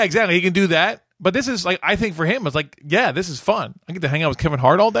Furious. Yeah, exactly. He can do that. But this is like, I think for him, it's like, yeah, this is fun. I get to hang out with Kevin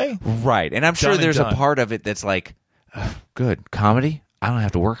Hart all day. Right. And I'm sure Done and there's a done. part of it that's like, good, comedy? I don't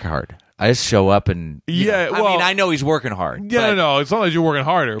have to work hard. I just show up and Yeah, I well- mean, I know he's working hard. Yeah, but no, it's not like you're working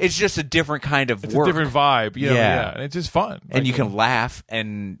harder. It's just a different kind of It's work. a different vibe. You know, Yeah. yeah. And it's just fun. And Like, you can laugh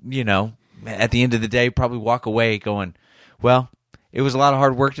and, at the end of the day, probably walk away going, well, it was a lot of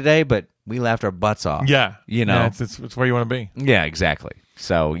hard work today, but we laughed our butts off. Yeah. Yeah, it's where you want to be. Yeah, exactly.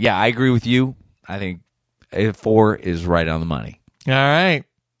 So, yeah, I agree with you. I think a 4 is right on the money. All right.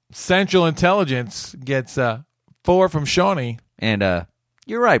 Central Intelligence gets 4 from Shawnee. And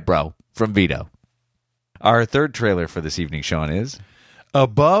you're right, bro, from Vito. Our third trailer for this evening, Sean, is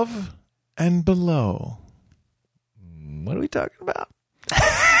Above and Below. what are we talking about?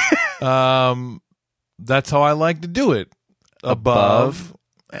 That's how I like to do it. Above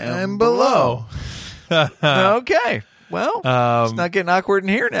and below. Okay. Well, it's not getting awkward in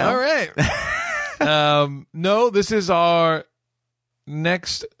here now. All right. No, this is our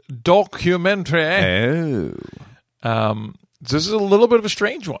next documentary. Oh. This is a little bit of a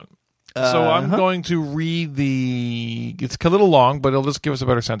strange one. So I'm Uh-huh. going to read it's a little long, but it'll just give us a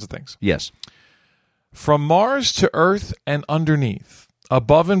better sense of things. Yes. From Mars to Earth and underneath,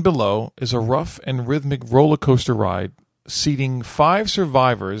 above and below, is a rough and rhythmic roller coaster ride, seating 5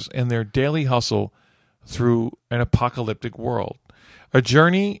 survivors in their daily hustle through an apocalyptic world. A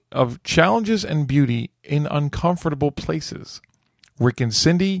journey of challenges and beauty in uncomfortable places. Rick and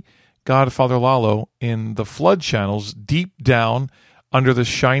Cindy, Godfather Lalo in the flood channels deep down under the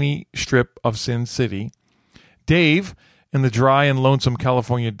shiny strip of Sin City. Dave in the dry and lonesome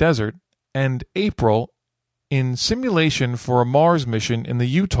California desert. And April in simulation for a Mars mission in the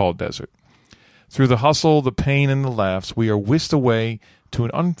Utah desert. Through the hustle, the pain, and the laughs, we are whisked away to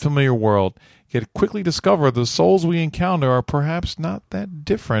an unfamiliar world, yet quickly discover the souls we encounter are perhaps not that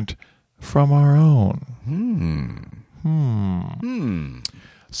different from our own.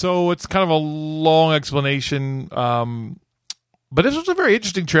 So it's kind of a long explanation, but this was a very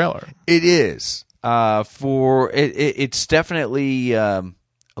interesting trailer. It is. It's definitely a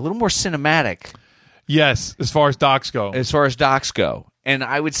little more cinematic Yes, as far as docs go. as far as docs go. And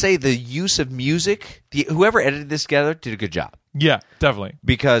I would say the use of music, whoever edited this together did a good job. Yeah, definitely.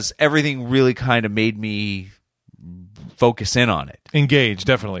 Because everything really kind of made me focus in on it. Engaged,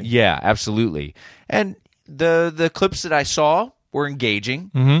 definitely. Yeah, absolutely. And the clips that I saw were engaging.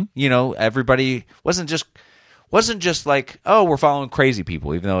 Mhm. Everybody wasn't just wasn't just like, oh, we're following crazy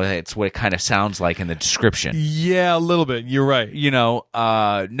people, even though it's what it kind of sounds like in the description. Yeah, a little bit. You're right. You know,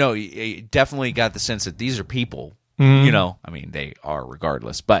 no, you definitely got the sense that these are people. You know, I mean, they are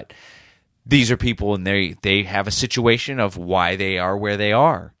regardless, but these are people, and they have a situation of why they are where they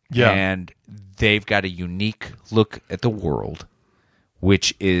are. Yeah. And they've got a unique look at the world,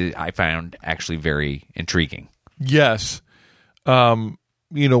 which is, I found, actually very intriguing. Yes. You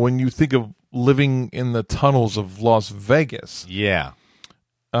know, when you think of living in the tunnels of Las Vegas, Yeah.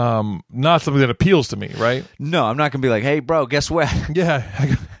 not something that appeals to me, right? No, I'm not going to be like, hey, bro, guess what?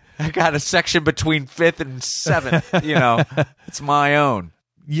 Yeah. I got a section between 5th and 7th. You know, it's my own.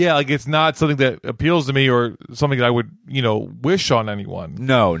 Yeah, like it's not something that appeals to me or something that I would, you know, wish on anyone.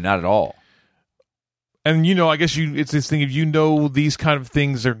 No, not at all. And, you know, I guess it's this thing of, you know, these kind of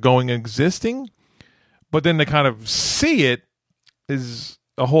things are going and existing, but then to kind of see it is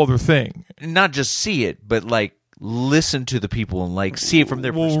a whole other thing. Not just see it, but like listen to the people and like see it from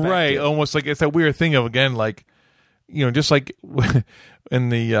their perspective. Right. Almost like it's that weird thing of, again, like, you know, just like in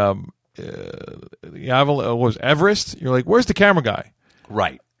the what was Everest, you're like, where's the camera guy?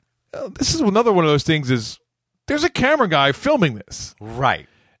 Right. This is another one of those things is there's a camera guy filming this. Right.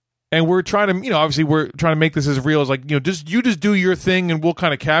 And we're trying to, you know, obviously we're trying to make this as real as like, you know, just do your thing and we'll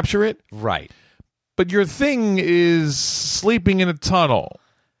kind of capture it. Right. But your thing is sleeping in a tunnel.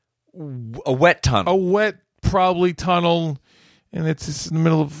 A wet tunnel. A wet, probably tunnel. And it's in the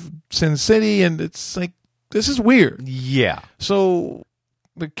middle of Sin City. And it's like, this is weird. Yeah. So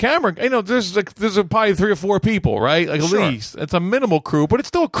the camera, you know, there's probably 3 or 4 people, right? Like Sure. at least. It's a minimal crew, but it's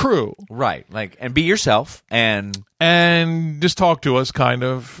still a crew. Right. Like, and be yourself and just talk to us, kind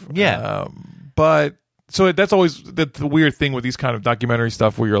of. Yeah. But so that's always the weird thing with these kind of documentary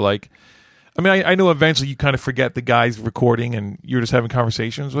stuff where you're like, I mean, I know eventually you kind of forget the guy's recording and you're just having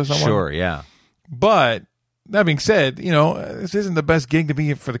conversations with someone. Sure, yeah. But that being said, you know, this isn't the best gig to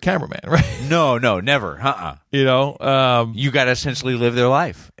be for the cameraman, right? No, never. You know, You got to essentially live their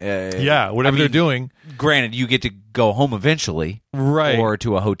life. yeah, whatever they're doing. Granted, you get to go home eventually, Right. or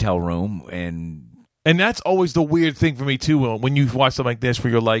to a hotel room, and that's always the weird thing for me too, when you watch something like this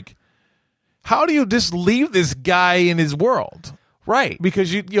where you're like, how do you just leave this guy in his world? right,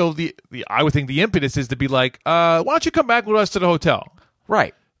 Because you know, I would think the impetus is to be like, why don't you come back with us to the hotel?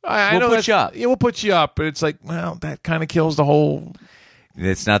 right. I We'll know put that's- you up. Yeah, we'll put you up. But it's like, well, that kind of kills the whole.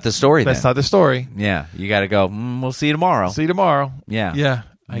 It's not the story. That's then. not the story. Yeah, you got to go. We'll see you tomorrow. See you tomorrow. Yeah. Yeah,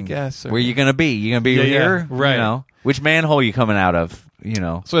 I guess. Where you gonna be? You gonna be Yeah, here? right. You know, which manhole you coming out of? You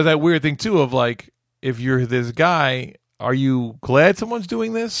know. So that weird thing too of like, if you're this guy, are you glad someone's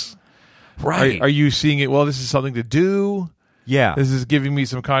doing this? Right. Are you seeing it? Well, this is something to do. Yeah. This is giving me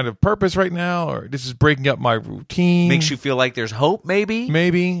some kind of purpose right now, or this is breaking up my routine. Makes you feel like there's hope. Maybe.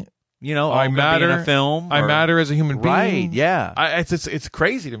 You know, I I'm gonna be matter in a film. I or- matter as a human being. Right. Yeah. It's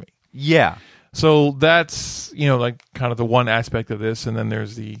crazy to me. Yeah. So that's, you know, like kind of the one aspect of this, and then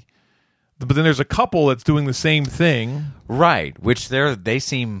there's but then there's a couple that's doing the same thing. Right. Which they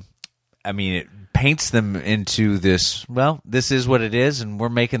seem. I mean, it paints them into this. Well, this is what it is, and we're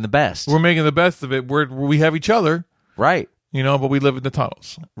making the best. We're making the best of it. We have each other, Right. you know, but we live in the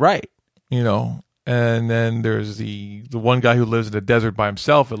tunnels, Right. you know. And then there's the one guy who lives in the desert by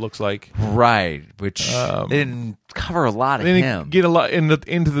himself. It looks like Right. Which they didn't cover a lot of they him. didn't get a lot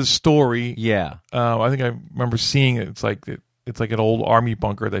into the story. Yeah. I think I remember seeing it. It's like an old army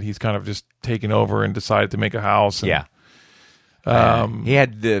bunker that he's kind of just taken over and decided to make a house. And, Yeah. He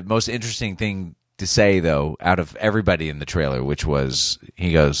had the most interesting thing to say, though, out of everybody in the trailer, which was,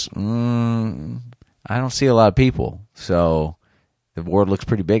 he goes, I don't see a lot of people, so the world looks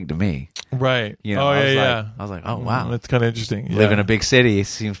pretty big to me. Right. You know, oh, I yeah. was like, oh, wow. That's kind of interesting. Yeah. Live in a big city, it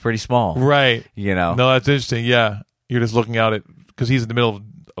seems pretty small. Right. You know? No, that's interesting. Yeah. You're just looking out at, because he's in the middle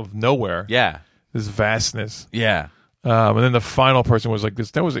of nowhere. Yeah. This vastness. Yeah. And then the final person was like this.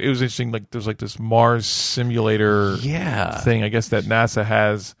 It was interesting. Like there's like this Mars simulator Yeah. thing, I guess, that NASA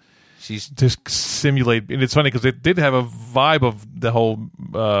has She's to simulate. And it's funny because it did have a vibe of the whole.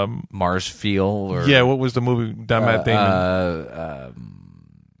 Mars feel or Yeah. What was the movie? Matt Damon.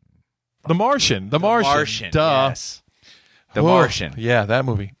 The Martian. The Martian. Duh. Yes. The Oh, Martian. Yeah, that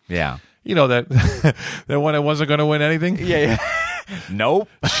movie. Yeah. You know that that one that wasn't going to win anything. Yeah. Nope.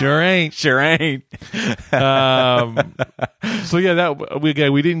 Sure ain't. Sure ain't. So yeah, that we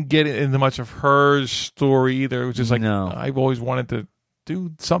didn't get into much of her story either. It was just like, No. I've always wanted to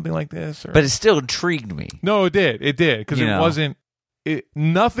do something like this. Or, But it still intrigued me. no, it did because You it know. wasn't.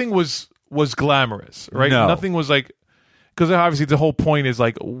 Nothing was glamorous, right? No. Nothing was like, because obviously the whole point is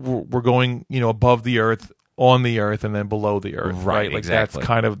like we're going, you know, above the earth on the earth and then below the earth, right? Like exactly. that's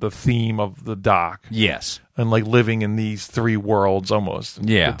kind of the theme of the doc. Yes. And like living in these three worlds almost.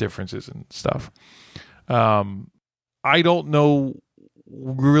 Yeah. The differences and stuff. I don't know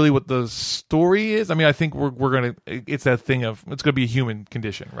really what the story is. I mean, I think we're going to, it's that thing of, it's going to be a human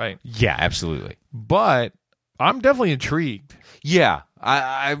condition, right? Yeah, absolutely. But I'm definitely intrigued. Yeah.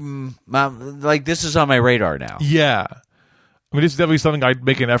 I'm like, this is on my radar now. Yeah. I mean, this is definitely something I'd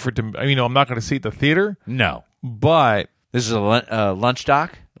make an effort to, I mean, I'm not going to see it at the theater. No. But. This is a lunch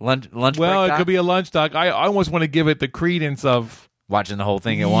doc? Lunch well, break it doc? could be a lunch doc. I almost want to give it the credence of watching the whole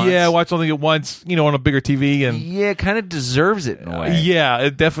thing at once. Yeah, watch something at once, on a bigger TV. And yeah, it kind of deserves it in a way. Yeah,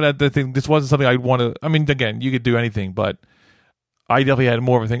 it definitely. I think this wasn't something I'd want to. I mean, again, you could do anything, but I definitely had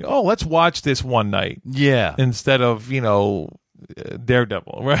more of a thing. Oh, let's watch this one night. Yeah. Instead of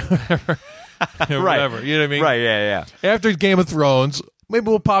Daredevil, or whatever. Right. You know what I mean? Right. Yeah. After Game of Thrones, maybe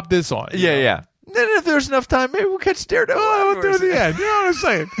we'll pop this on. Yeah. Then if there's enough time, maybe we'll catch Daredevil. We'll do it at the end. You know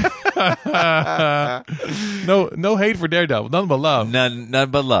what I'm saying? No hate for Daredevil. Nothing but love. None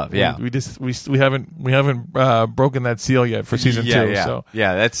but love. Yeah. We haven't broken that seal yet for season 2. Yeah. So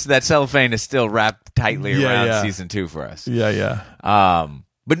yeah, that cellophane is still wrapped tightly around season 2 for us. Yeah.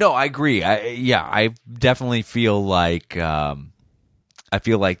 But no, I agree. I definitely feel like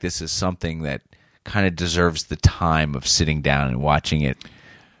this is something that kind of deserves the time of sitting down and watching it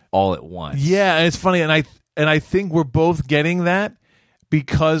all at once. Yeah, and it's funny, and I think we're both getting that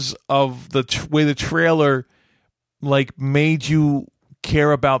because of the way the trailer like made you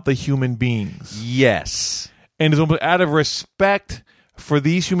care about the human beings. Yes, and it's out of respect for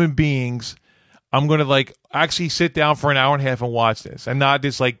these human beings, I'm going to like actually sit down for an hour and a half and watch this, and not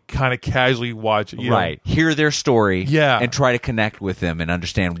just like kind of casually watch it. Right, hear their story, and try to connect with them and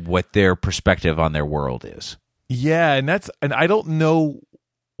understand what their perspective on their world is. Yeah, and I don't know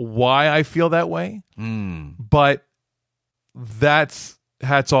why I feel that way, but that's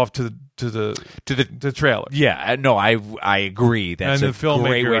hats off to the trailer. Yeah, no, I agree. That's and the a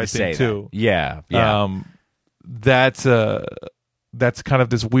great way to say too. That. Yeah. That's kind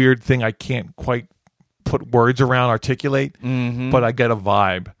of this weird thing I can't quite put words around, articulate, but I get a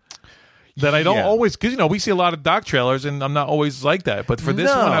vibe that I don't always, because we see a lot of doc trailers and I'm not always like that. But for this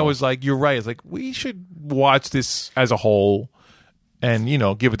one, I was like, you're right. It's like we should watch this as a whole. And,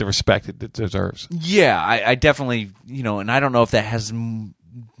 give it the respect it deserves. Yeah, I definitely, and I don't know if that has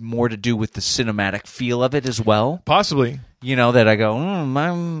more to do with the cinematic feel of it as well. Possibly. That I go,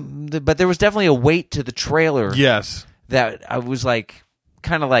 but there was definitely a weight to the trailer. Yes. That I was like,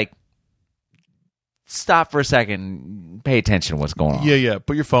 kind of like, stop for a second, pay attention to what's going on. Yeah.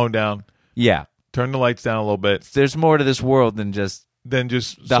 Put your phone down. Yeah. Turn the lights down a little bit. There's more to this world than just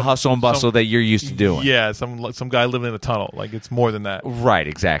the hustle and bustle that you're used to doing. Yeah, some guy living in a tunnel. Like, it's more than that. Right,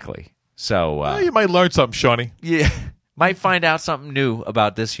 exactly. So you might learn something, Shawnee. Yeah, might find out something new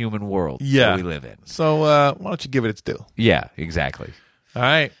about this human world that we live in. So why don't you give it its due? Yeah, exactly. All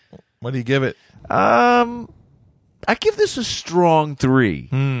right, what do you give it? I give this a strong 3.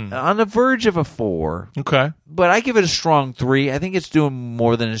 On the verge of a 4. Okay, but I give it a strong 3. I think it's doing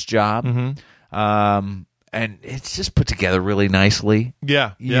more than its job. And it's just put together really nicely.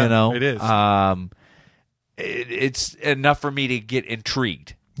 Yeah, it is. It's enough for me to get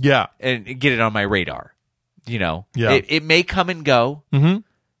intrigued. Yeah, and get it on my radar. Yeah, it may come and go.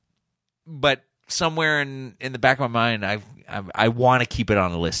 But somewhere in the back of my mind, I want to keep it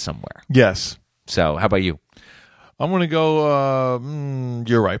on a list somewhere. Yes. So, how about you? I'm going to go.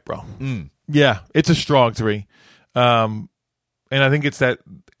 You're right, bro. Yeah, it's a strong 3, and I think it's that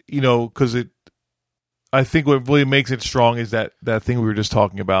because it. I think what really makes it strong is that thing we were just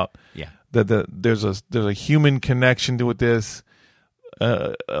talking about. Yeah, that there's a human connection to this.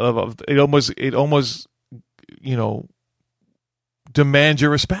 It almost demands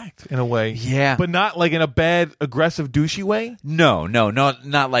your respect in a way. Yeah, but not like in a bad, aggressive, douchey way. No,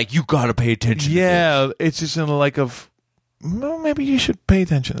 not like you got to pay attention. Yeah, to this. It's just in a like of. Well, maybe you should pay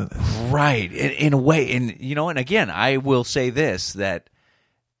attention to this. Right, in a way, and and again, I will say this, that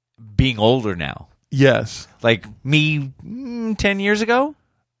being older now. Yes. Like me 10 years ago,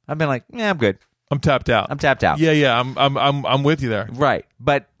 I've been like, I'm good. I'm tapped out. Yeah. I'm with you there. Right.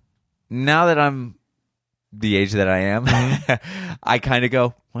 But now that I'm the age that I am, I kind of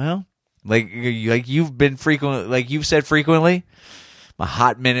go, well, like you've been frequent, like you've said frequently, I'm a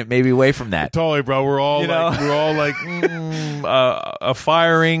hot minute maybe away from that. Totally, bro. We're all like a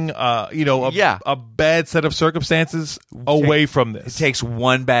firing, a bad set of circumstances away from this. It takes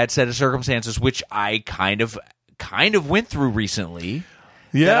one bad set of circumstances, which I kind of went through recently.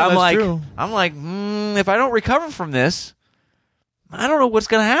 Yeah, that's true. I'm like, if I don't recover from this, I don't know what's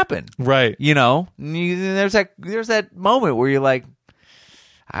going to happen. Right. You know, there's that moment where you're like,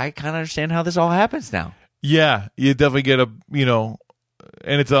 I kind of understand how this all happens now. Yeah, you definitely get and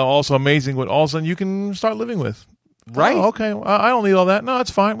it's also amazing what all of a sudden you can start living with. Right. Oh, okay. I don't need all that. No,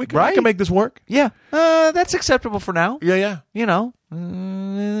 that's fine. I can make this work. Yeah. That's acceptable for now. Yeah. You know,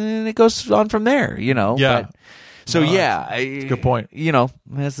 and it goes on from there, you know. Yeah. But, so, that's a good point. You know,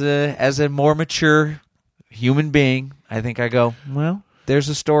 as a more mature human being, I think I go, well, there's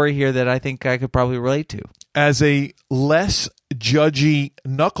a story here that I think I could probably relate to. As a less judgy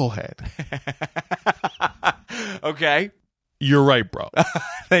knucklehead. Okay. You're right, bro.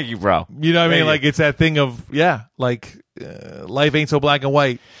 Thank you, bro. You know what I mean? Thank Like, it's that thing of, life ain't so black and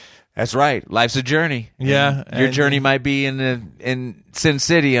white. That's right. Life's a journey. Yeah. And your journey might be in Sin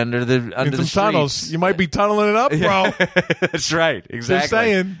City under the some tunnels. You might be tunneling it up, bro. That's right. Exactly. Just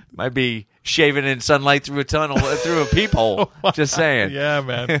saying. Might be shaving in sunlight through a tunnel, through a peephole. Just saying. Yeah,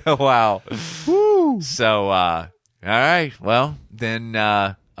 man. Wow. Woo. So, all right. Well, then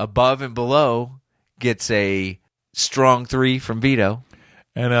Above and Below gets a strong 3 from Vito.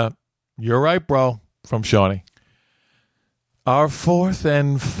 And you're right, bro, from Shawnee. Our fourth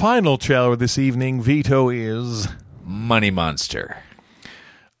and final trailer this evening, Vito, is Money Monster.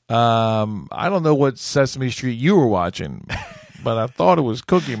 I don't know what Sesame Street you were watching, but I thought it was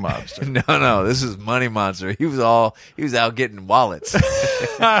Cookie Monster. No, this is Money Monster. He was out getting wallets. Eating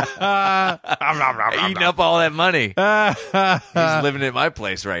up all that money. He's living at my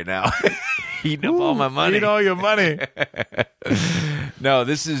place right now. Eating up all my money. Eat all your money. No,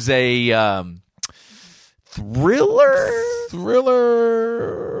 this is a thriller,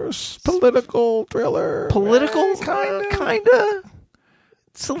 political thriller, kind of.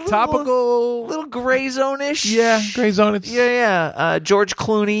 It's a little gray zone-ish. Yeah, gray zone. It's Yeah. George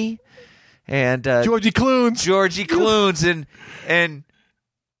Clooney and Georgie Clooney. and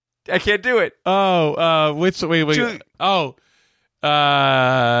I can't do it. Oh, wait.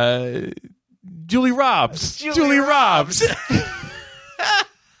 Julie Robbs. Julie Robbs.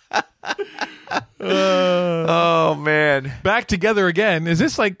 Oh man, back together again. Is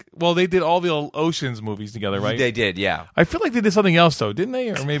this like? Well, they did all the Ocean's movies together, right? They did, yeah. I feel like they did something else though, didn't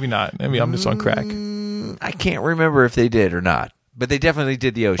they? Or maybe not. Maybe I'm just on crack. I can't remember if they did or not, but they definitely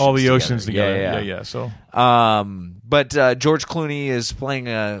did the Oceans. All the Oceans together. Yeah. So, but George Clooney is playing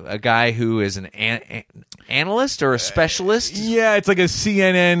a guy who is an analyst or a specialist. Yeah, it's like a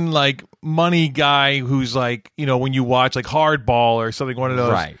CNN like money guy who's like, when you watch like Hardball or something, one of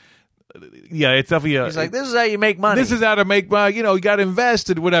those. Right. Yeah, it's definitely he's like, this is how you make money. This is how to make money. You got to invest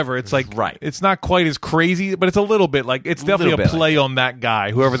in whatever. It's like, right. It's not quite as crazy, but it's a little bit like, it's definitely a play on that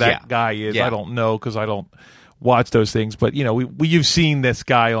guy, whoever that guy is. Yeah. I don't know because I don't watch those things, but you've seen this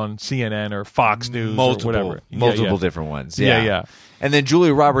guy on CNN or Fox News or whatever. Multiple different ones. Yeah. And then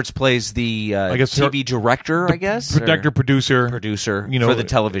Julia Roberts plays the I guess TV director, producer, for the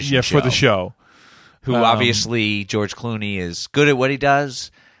television show. for the show. Who obviously George Clooney is good at what he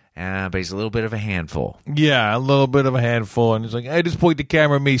does. But he's a little bit of a handful. Yeah, a little bit of a handful. And he's like, hey, just point the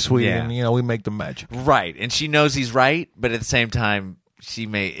camera at me, sweetie. Yeah. And, we make the magic. Right. And she knows he's right, but at the same time,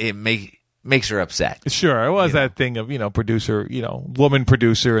 makes her upset. Sure. It was that thing of, producer, woman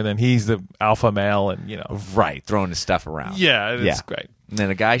producer, and then he's the alpha male and, Right. Throwing his stuff around. Yeah, it's great. And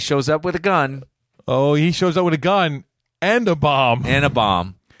then a guy shows up with a gun. Oh, he shows up with a gun and a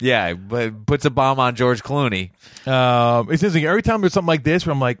bomb. Yeah, but puts a bomb on George Clooney. It's interesting. Every time there's something like this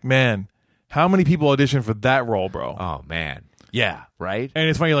where I'm like, man, how many people audition for that role, bro? Oh, man. Yeah, right? And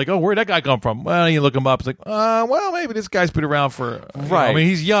it's funny, you're like, oh, where'd that guy come from? Well, you look him up. It's like, well, maybe this guy's been around for... Right. I mean,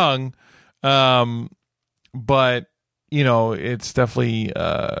 he's young, but, it's definitely...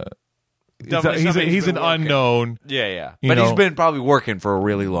 he's an unknown. Yeah. But he's been probably working for a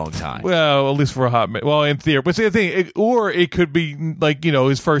really long time. Well, at least for a hot minute. Well, in theory. But see, the thing, or it could be like,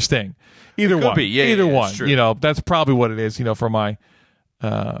 his first thing. Either one. Either one. True. That's probably what it is, for my...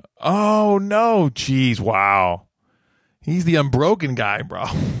 oh, no. Jeez. Wow. He's the unbroken guy, bro.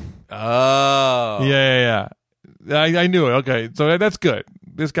 Oh. Yeah. I knew it. Okay. So that's good.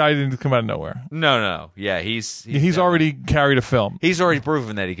 This guy didn't come out of nowhere. No. Yeah, he's already carried a film. He's already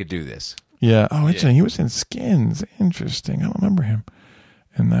proven that he could do this. Yeah. Oh, interesting. He was in Skins. Interesting. I don't remember him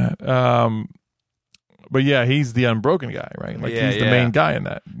in that. But yeah, he's the unbroken guy, right? Like he's the main guy in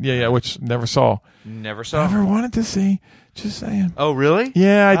that. Yeah. Which never saw. Never saw. Never wanted to see. Just saying. Oh, really?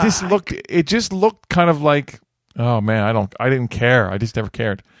 Yeah. It just looked kind of like. Oh man, I didn't care. I just never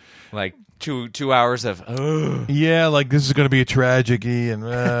cared. Like 2 hours of. Yeah, like this is going to be a tragedy,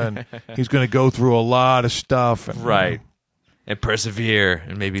 and he's going to go through a lot of stuff. And, and persevere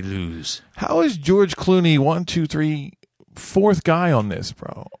and maybe lose. How is George Clooney 1, 2, 3, fourth guy on this,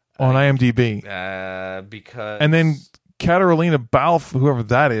 bro, on IMDb. Because And then Katarina Balfe, whoever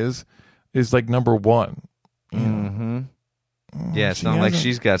that is like number one. yeah, it's she not like hasn't-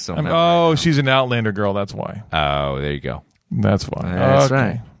 she's got some. She's an Outlander girl. That's why. Oh, there you go. That's why. That's Okay.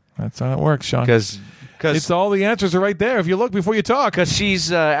 right. That's how it works, Sean. Because It's all the answers are right there if you look before you talk.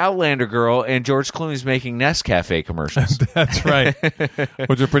 she's Outlander girl, and George Clooney's making Nescafe commercials. That's right.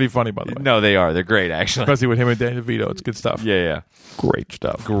 Which are pretty funny, by the way. No, they are. They're great, actually. Especially with him and Danny DeVito. It's good stuff. Yeah. Great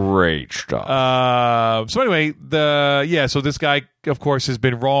stuff. Great stuff. So anyway, so this guy, of course, has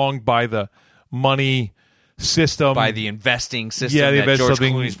been wronged by the money system. By the investing system Yeah, the that George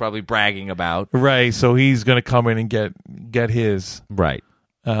investing- Clooney's probably bragging about. Right, so he's going to come in and get his. Right.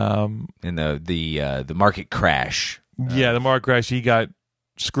 In the market crash. The market crash, he got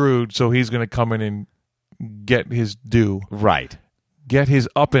screwed, so he's going to come in and get his due. Right. Get his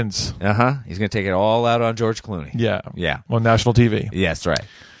uppins. He's going to take it all out on George Clooney. Yeah. Yeah. On national TV. Yes, right.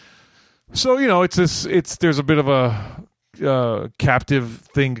 So, there's a bit of a captive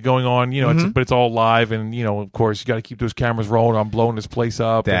thing going on, but it's all live, and, of course, you got to keep those cameras rolling. I'm blowing this place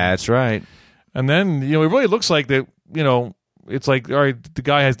up. That's right. And then, it really looks like that, it's like, all right, the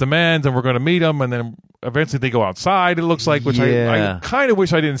guy has demands and we're going to meet him. And then eventually they go outside, it looks like, which Yeah. I kind of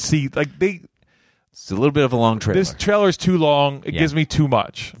wish I didn't see. Like, It's a little bit of a long trailer. this trailer's too long. It gives me too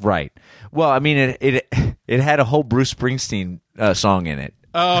much. Right. Well, I mean, it had a whole Bruce Springsteen song in it.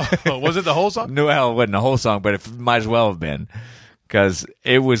 Oh, was it the whole song? No, well, it wasn't the whole song, but it might as well have been because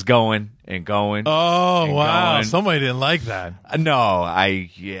it was going and going. Oh, and wow. going. Somebody didn't like that. No,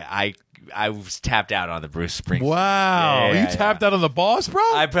 I was tapped out on the Bruce Springsteen. Wow. Yeah, You tapped out on the boss, bro?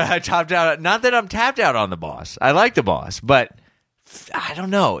 I tapped out. Not that I'm tapped out on the boss. I like the boss, but I don't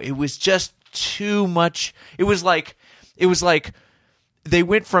know. It was just too much. It was like they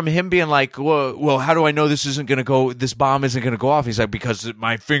went from him being like, well, how do I know this bomb isn't going to go off? He's like, because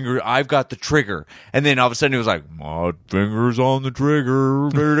my finger, I've got the trigger. And then all of a sudden it was like, my finger's on the trigger.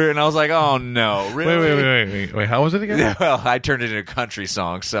 And I was like, oh no, really? Wait, how was it again? Well, I turned it into a country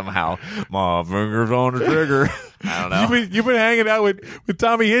song somehow. My finger's on the trigger. I don't know. You've been hanging out with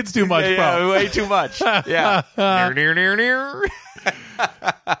Tommy Hits too much, bro. Yeah, way too much. Yeah. near.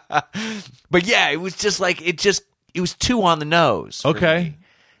 But yeah, it was just like, it was too on the nose. for Okay. me.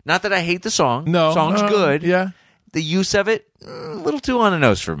 Not that I hate the song. No. Song's good. Yeah. The use of it, a little too on the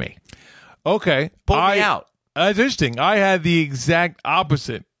nose for me. Okay. Pulled me out. That's interesting. I had the exact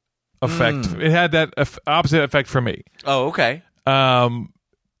opposite effect. It had that opposite effect for me. Oh, okay.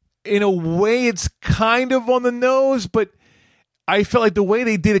 In a way, it's kind of on the nose, but I felt like the way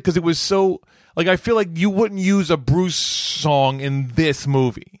they did it, because it was so, like, I feel like you wouldn't use a Bruce song in this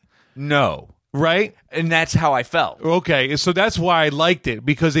movie, No. right? And that's how I felt. Okay, so that's why I liked it,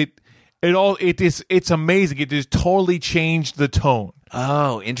 because it's amazing. It just totally changed the tone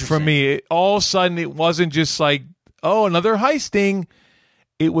Oh, interesting. for me. All of a sudden, it wasn't just like, oh, another heist thing.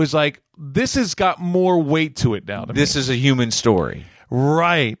 It was like, this has got more weight to it now. This is a human story.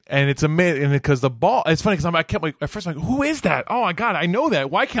 Right, and it's amazing, and because the ball. It's funny because I kept like at first I'm like, who is that? Oh my god, I know that.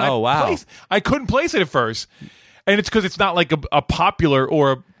 Why can't Oh, I wow. place? I couldn't place it at first, and it's because it's not like a popular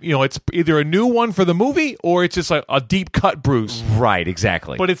or it's either a new one for the movie or it's just like a deep cut Bruce. Right,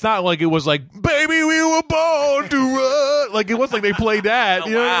 exactly. But it's not like it was like, baby, we were born to run. Like it wasn't like they played that.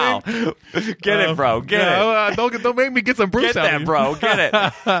 You know wow. what I mean? Get it, bro. Get it. Don't make me get some Bruce Get out that, of you. bro.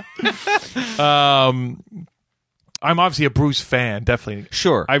 Get it. I'm obviously a Bruce fan, definitely.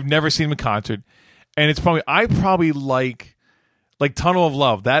 Sure. I've never seen him in concert, and I probably like Tunnel of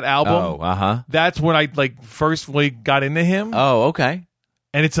Love, that album. Oh, uh-huh. That's when I first really got into him, Oh, okay.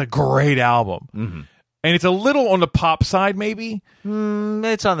 and it's a great album. Mm-hmm. And it's a little on the pop side, maybe. It's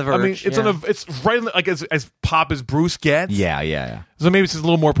on the verge. I mean, it's right on like as pop as Bruce gets. Yeah. So maybe it's just a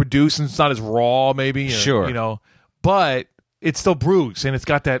little more produced and it's not as raw, maybe. Sure. But it's still Bruce, and it's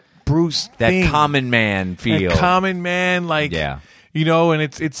got that Bruce That thing. common man feel. That common man, Yeah. and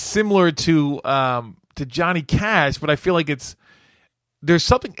it's similar to Johnny Cash, but I feel like there's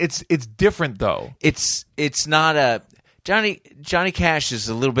something it's different though. It's not a Johnny Cash is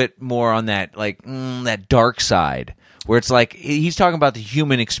a little bit more on that that dark side where it's like he's talking about the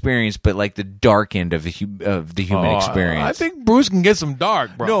human experience, but like the dark end of the human experience. I think Bruce can get some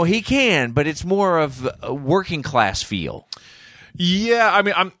dark, bro. No, he can, but it's more of a working class feel. Yeah, I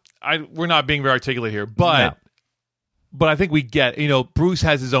mean, we're not being very articulate here, but I think we get, Bruce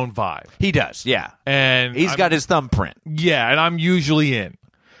has his own vibe. He does, yeah, And he's got his thumbprint. Yeah, and I'm usually in.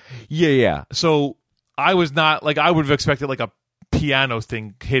 Yeah. So I was not, I would have expected a piano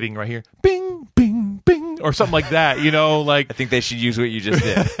thing hitting right here. Bing, bing, bing. or something like that. You know, like I think they should use what you just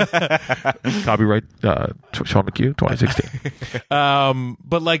did. copyright Sean McHugh 2016.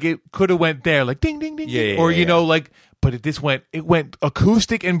 But like it could have went there, like ding ding ding, ding. Or you know, like, but it went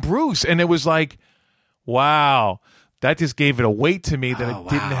acoustic and Bruce, and it was like, wow, that just gave it a weight to me that it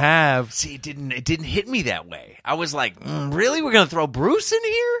didn't have. See, it didn't hit me that way. I was like, really, we're gonna throw Bruce in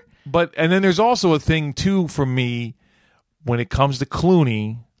here? But and then there's also a thing too for me when it comes to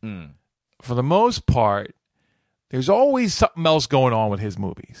Clooney. For the most part, there's always something else going on with his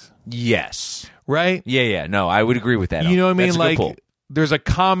movies. Yes. Right? Yeah. No, I would agree with that. You know what I mean? That's a like, good pull. there's a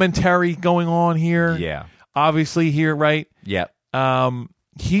commentary going on here. Yeah. Obviously here, right? Yep.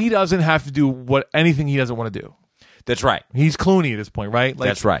 He doesn't have to do anything he doesn't want to do. That's right. He's Clooney at this point, right? Like,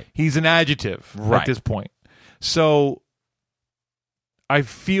 that's right. He's an adjective right. at this point. So I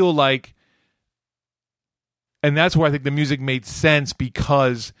feel like, and that's where I think the music made sense,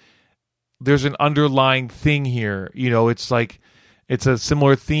 because there's an underlying thing here. You know, it's like, it's a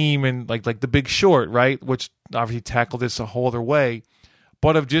similar theme in like The Big Short, right? Which obviously tackled this a whole other way,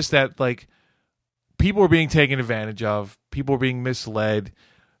 but of just that, like, people are being taken advantage of, people are being misled,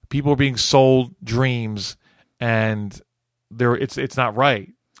 people are being sold dreams, and it's not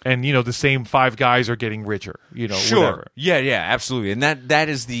right. And you know, the same five guys are getting richer. You know, sure, whatever. Yeah, absolutely. And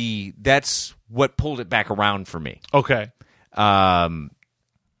that's what pulled it back around for me. Okay,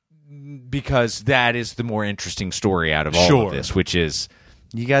 because that is the more interesting story out of all of this, which is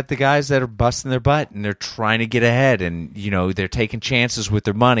you got the guys that are busting their butt and they're trying to get ahead, and you know, they're taking chances with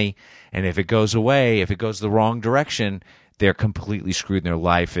their money, and if it goes away, if it goes the wrong direction, they're completely screwed in their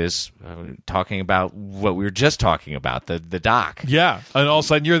life. Is talking about what we were just talking about, the doc. Yeah, and all of a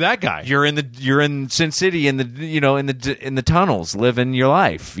sudden you're that guy. You're in Sin City in the tunnels, living your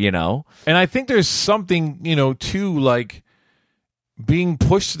life. You know, and I think there's something, you know, too, like being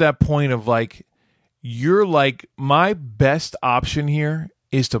pushed to that point of like, you're like, my best option here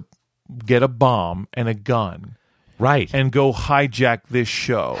is to get a bomb and a gun. Right. And go hijack this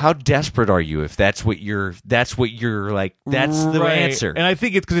show. How desperate are you if that's what you're like, that's the answer. And I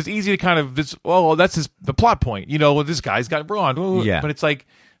think it's because it's easy to kind of, that's the plot point. You know, this guy's got blonde. Yeah. But it's like,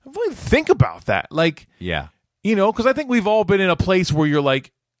 really think about that. Like, yeah. You know, because I think we've all been in a place where you're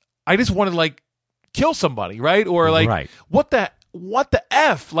like, I just want to like kill somebody, right? Or like, right. What the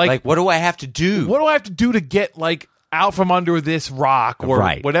F? Like, what do I have to do? What do I have to do to get like out from under this rock, or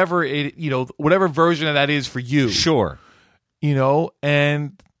right. whatever it, you know, whatever version of that is for you. Sure. You know,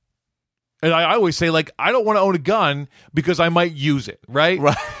 and I always say, like, I don't want to own a gun because I might use it, right?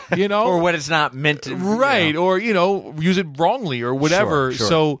 Right. You know? Or what it's not meant to. Right. You know. Or, you know, use it wrongly or whatever. Sure.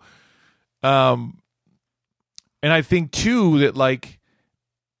 So, and I think, too, that, like,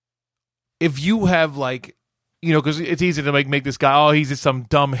 if you have, like, you know, because it's easy to make this guy, he's just some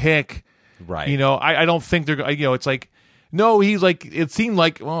dumb hick. Right. You know, I don't think they're, you know, it's like, no, he's like, it seemed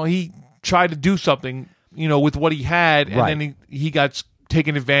like, well, he tried to do something, you know, with what he had, and then he got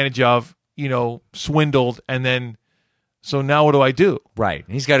taken advantage of, you know, swindled, and then, so now what do I do? Right.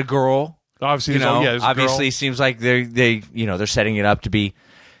 He's got a girl. Obviously, there's obviously girl. Seems like they you know, they're setting it up to be,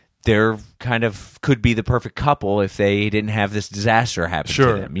 they're kind of could be the perfect couple if they didn't have this disaster happen to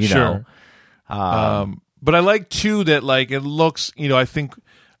them, you know. But I like, too, that, like, it looks, you know, I think,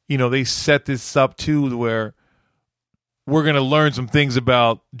 you know, they set this up, too, where we're going to learn some things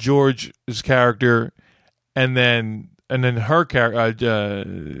about George's character, and then her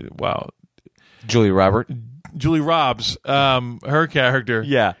character, Julia Robbs, her character.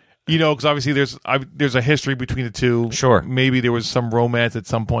 Yeah. You know, because obviously there's a history between the two. Sure. Maybe there was some romance at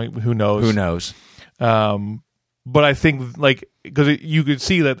some point. Who knows? But I think, like, because you could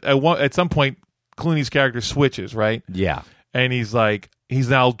see that at some point Clooney's character switches, right? Yeah. And he's like, he's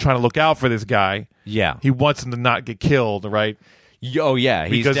now trying to look out for this guy. Yeah. He wants him to not get killed, right? Oh, yeah.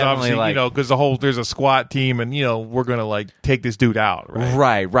 He's because definitely obviously, like, you know, because there's a SWAT team, and, you know, we're going to, like, take this dude out,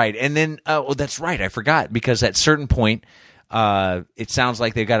 right? Right. And then, that's right. I forgot, because at a certain point, it sounds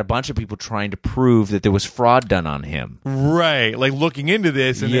like they've got a bunch of people trying to prove that there was fraud done on him. Right. Like, looking into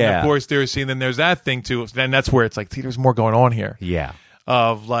this, and then, of course, then there's that thing, too. Then that's where it's like, see, there's more going on here. Yeah.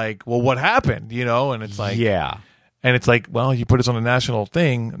 Of, like, well, what happened, you know? And it's like... Yeah. And it's like, well, you put us on a national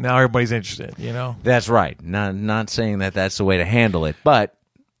thing, now everybody's interested, you know? That's right. Not saying that that's the way to handle it, but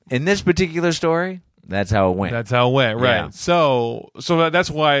in this particular story, that's how it went. That's how it went, right? Yeah. So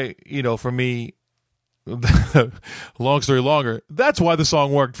that's why, you know, for me, long story longer, that's why the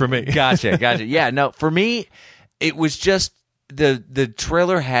song worked for me. Gotcha. Yeah, no, for me, it was just the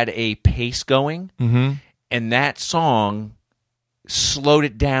trailer had a pace going, and that song slowed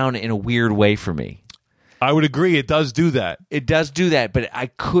it down in a weird way for me. I would agree. It does do that. It does do that, but I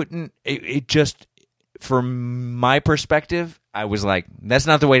couldn't. It just, from my perspective, I was like, that's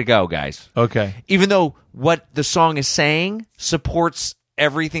not the way to go, guys. Okay. Even though what the song is saying supports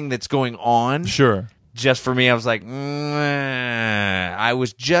everything that's going on. Sure. Just for me, I was like, I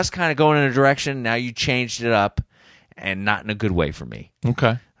was just kind of going in a direction. Now you changed it up, and not in a good way for me.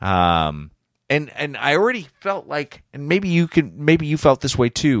 Okay. And I already felt like, and maybe you felt this way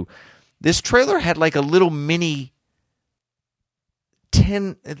too. This trailer had like a little mini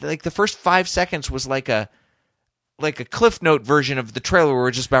 10, like the first 5 seconds was like a Cliff Note version of the trailer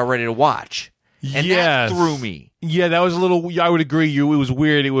we're just about ready to watch. And that threw me. Yeah, that was a little. I would agree. It was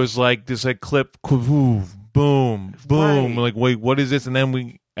weird. It was like this, like clip, boom, boom. Right. Like, wait, what is this? And then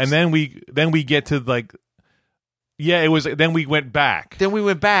we get to like, yeah, it was. Then we went back. Then we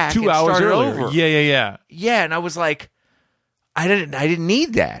went back 2 and hours started earlier. over. Yeah. Yeah, and I was like, I didn't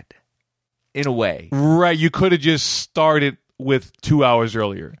need that in a way. Right. You could have just started with 2 hours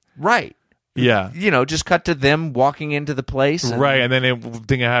earlier. Right. Yeah. Just cut to them walking into the place. Right, and then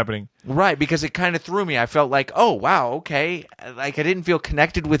thing happening. Right, because it kind of threw me. I felt like, oh, wow, okay. Like, I didn't feel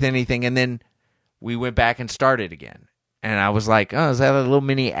connected with anything, and then we went back and started again. And I was like, oh, is that a little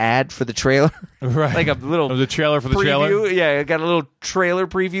mini ad for the trailer? Right. Like a little the trailer for the preview? trailer? Yeah, I got a little trailer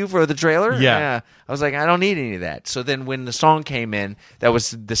preview for the trailer. Yeah. I was like, I don't need any of that. So then when the song came in, that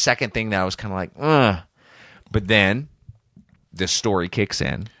was the second thing that I was kind of like, ugh. But then the story kicks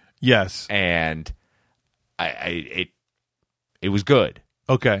in. Yes. And it was good.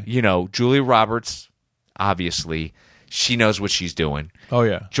 Okay. Julia Roberts, obviously, she knows what she's doing. Oh,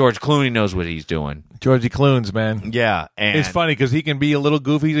 yeah. George Clooney knows what he's doing. Georgie Clooney's, man. Yeah. And It's funny because he can be a little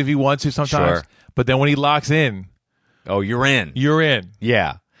goofy if he wants to sometimes. Sure. But then when he locks in, oh, you're in. you're in.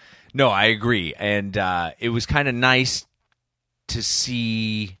 Yeah. No, I agree. And it was kind of nice to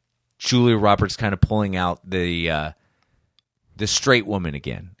see Julia Roberts kind of pulling out the straight woman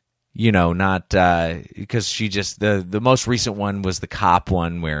again. Not because she just the most recent one was the cop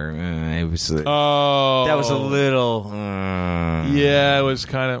one where it was that was a little yeah, it was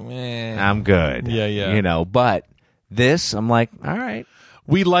kind of I'm good. Yeah. But this I'm like, all right.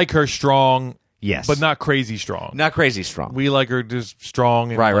 We like her strong, Yes. but not crazy strong. Not crazy strong. We like her just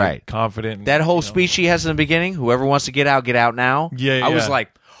strong and Right. confident. And, That whole speech she has in the beginning, whoever wants to get out now. Yeah, I was yeah. like,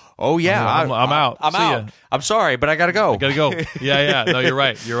 oh yeah, I'm out. I'm See out. ya. I'm sorry, but I gotta go. Gotta go. Yeah. No, you're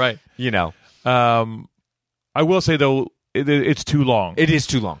right. I will say though, it's too long. It is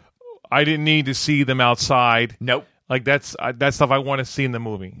too long. I didn't need to see them outside. Nope. Like that's stuff I want to see in the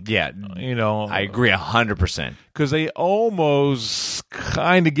movie. Yeah, I agree 100%. because they almost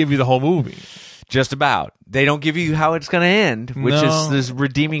kind of give you the whole movie. Just about. They don't give you how it's going to end, which No. is this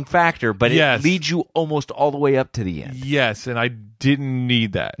redeeming factor, but Yes. it leads you almost all the way up to the end. Yes, and I didn't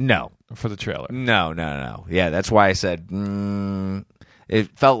need that No. for the trailer. No. Yeah, that's why I said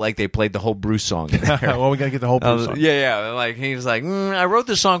it felt like they played the whole Bruce song in there. Well, we gotta get the whole Bruce song. Yeah. Like he was like, I wrote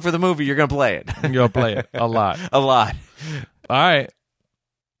this song for the movie. You're going to play it. You'll play it a lot. A lot. All right.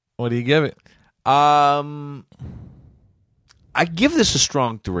 What do you give it? I give this a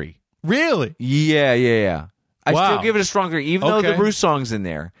strong 3. Really? Yeah. I Wow. still give it a strong 3, even though the Okay. Bruce song's in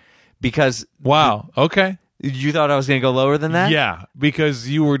there, because Wow. Okay. you thought I was going to go lower than that. Yeah, because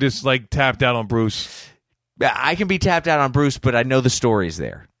you were just like tapped out on Bruce. I can be tapped out on Bruce, but I know the story's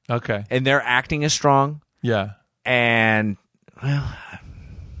there, Okay. and their acting is strong. Yeah. And well,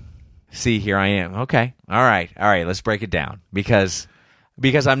 see, here I am. Okay, all right. Let's break it down because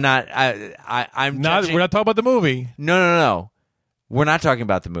I'm not. I'm Not. judging- We're not talking about the movie. No. We're not talking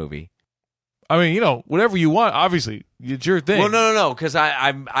about the movie. I mean, whatever you want. Obviously, it's your thing. Well, no, because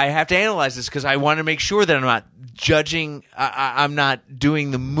I have to analyze this because I want to make sure that I'm not judging. I'm not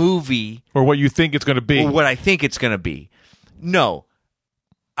doing the movie Or what you think it's going to be. or what I think it's going to be. No,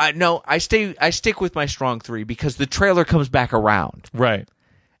 I stick with my strong 3 because the trailer comes back around Right.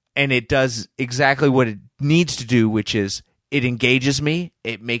 and it does exactly what it needs to do, which is it engages me.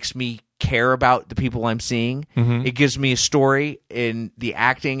 It makes me care about the people I'm seeing. Mm-hmm. It gives me a story, and the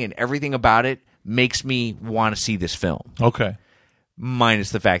acting and everything about it makes me want to see this film. Okay.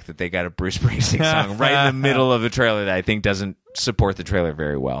 Minus the fact that they got a Bruce Springsteen song right in the middle of the trailer that I think doesn't support the trailer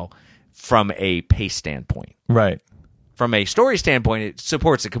very well from a pace standpoint. Right. From a story standpoint, it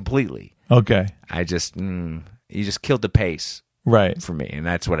supports it completely. Okay. I just, you just killed the pace Right. for me, and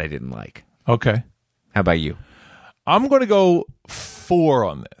that's what I didn't like. Okay. How about you? I'm going to go 4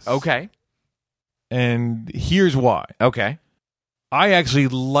 on this. Okay. And here's why. Okay. I actually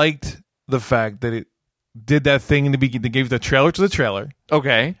liked the fact that it did that thing in the beginning. They gave the trailer to the trailer,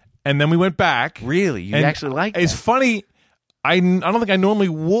 Okay. and then we went back. Really? You And actually like It's that? funny. I don't think I normally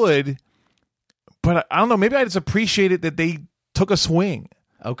would, but I don't know. Maybe I just appreciated that they took a swing.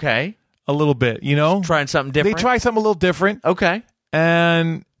 Okay. a little bit, you know? Trying something different. They try something a little different. Okay.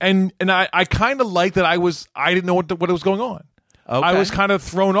 And I kind of like that I didn't know what was going on. Okay. I was kind of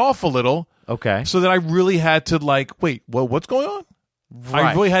thrown off a little. Okay. So that I really had to wait, well, what's going on? Right.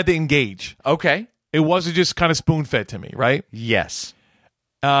 I really had to engage. Okay. It wasn't just kind of spoon fed to me, right? Yes.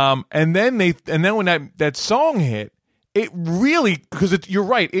 And then when that song hit, it really, because you're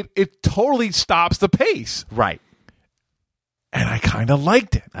right, it totally stops the pace, Right. and I kind of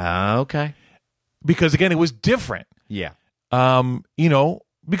liked it Okay. because again, it was different. Yeah. You know,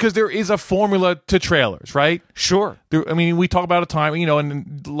 because there is a formula to trailers, right? Sure. I mean, we talk about a time, you know,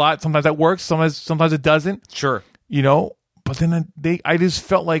 and sometimes that works, sometimes it doesn't. Sure. You know, but then I just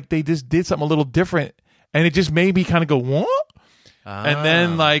felt like they just did something a little different, and it just made me kind of go, what? And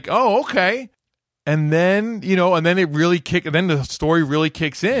then oh, okay. And then, you know, and then then the story really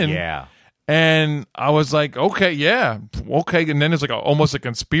kicks in. Yeah. And I was like, okay, yeah, okay. And then there's almost a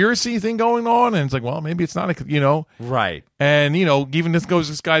conspiracy thing going on. And it's like, well, maybe it's not, you know. Right. And, you know, even this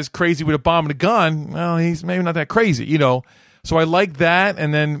guy's crazy with a bomb and a gun. Well, he's maybe not that crazy, you know. So I like that.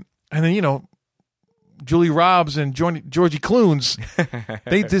 And then, you know, Julie Robbs and Georgie Clooney,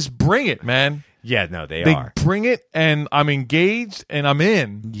 they just bring it, man. Yeah, no, they They are. bring it, and I'm engaged, and I'm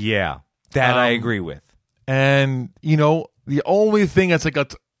in. Yeah. That I agree with. And, you know, the only thing that's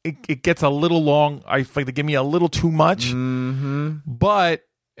it gets a little long. I feel like they give me a little too much. Mm-hmm. But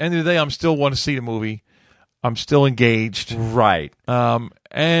end of the day, I'm still want to see the movie. I'm still engaged. Right.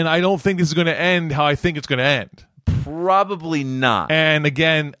 And I don't think this is going to end how I think it's going to end. Probably not. And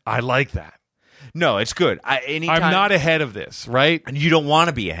again, I like that. No, it's good. I'm not ahead of this, right? And you don't want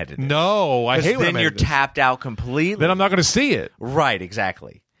to be ahead of this. No, I hate when then I'm you're ahead of this. tapped out completely. Then I'm not going to see it. Right,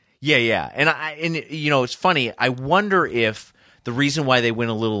 exactly. Yeah. And you know, it's funny. I wonder if the reason why they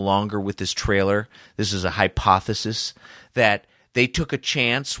went a little longer with this trailer, this is a hypothesis, that they took a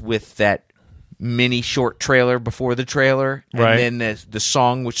chance with that mini short trailer before the trailer, Right. and then the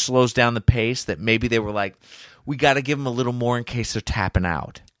song, which slows down the pace, that maybe they were like, we got to give them a little more in case they're tapping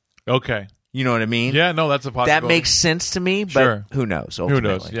out. Okay. You know what I mean? Yeah, no, that's a possibility. That makes sense to me, but Sure. who knows? Who Ultimately.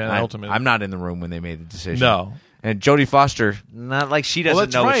 knows? Yeah, ultimately. I'm not in the room when they made the decision. No. And Jodie Foster, not like she doesn't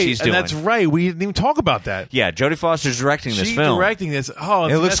that's know right. what she's doing. And that's right. We didn't even talk about that. Yeah, Jodie Foster's directing this She's film. directing this. Oh,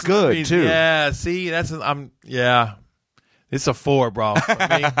 It looks that's good, amazing. too. Yeah, see, yeah. It's a 4, bro. For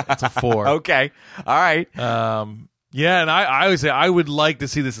me, it's a 4. Okay. All right. Yeah, and I would say I would like to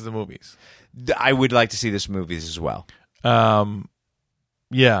see this in the movies. I would like to see this movies as well.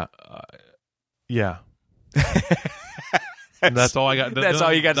 Yeah. Yeah. And that's all I got. That's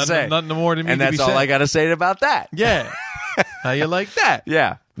all you got to say. Nothing more than me. And that's all I got to say about that. Yeah. How you like that?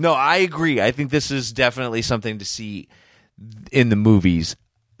 Yeah. No, I agree. I think this is definitely something to see in the movies,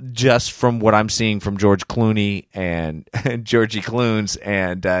 just from what I'm seeing from George Clooney and Georgie Clooney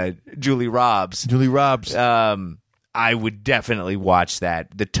and Julie Robbs. Julie Robbs. I would definitely watch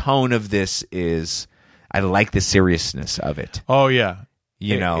that. The tone of this is, I like the seriousness of it. Oh yeah.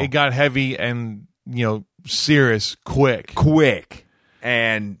 You know, it got heavy and serious quick.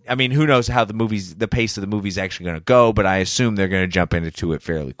 And I mean, who knows how the pace of the movie is actually going to go? But I assume they're going to jump into it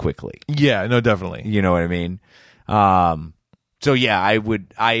fairly quickly. Yeah. No, definitely. You know what I mean? So yeah,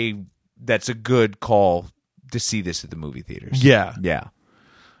 that's a good call to see this at the movie theaters. Yeah. Yeah.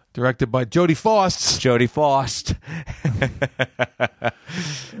 Directed by Jodie Foster. Jodie Foster.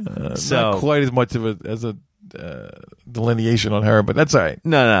 Not quite as much of as a delineation on her, but that's all right.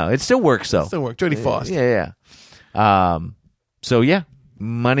 No, it still works though. Still work. Jodie Foster. Yeah. So yeah,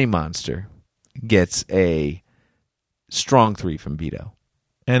 Money Monster gets a strong 3 from Beto.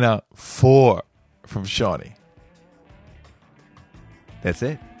 And a 4 from Shawnee. That's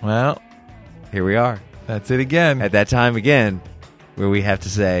it. Well, Here we are that's it again. at that time again, where we have to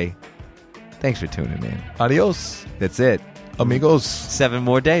say thanks for tuning in. Adios, That's it. amigos. 7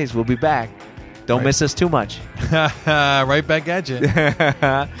 more days. We'll be back. Don't Right. miss us too much. Right back at you.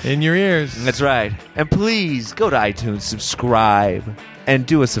 In your ears. That's right. And please go to iTunes, subscribe, and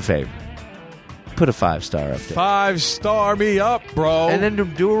do us a favor. Put a 5-star up there. 5-star me up, bro. And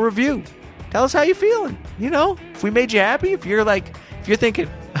then do a review. Tell us how you're feeling. If we made you happy, if you're thinking,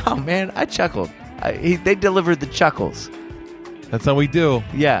 oh man, I chuckled. They delivered the chuckles. That's how we do.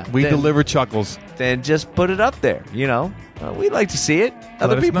 Yeah. We then- deliver chuckles. Then just put it up there. We'd like to see it.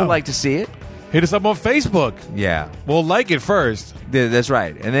 Other us people know. like to see it. Hit us up on Facebook. Yeah. We'll like it first, That's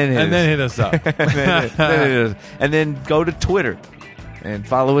right. And then hit us up. and then go to Twitter and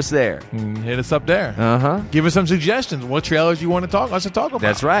follow us there. Hit us up there. Uh-huh. Give us some suggestions. What trailers you want to talk about?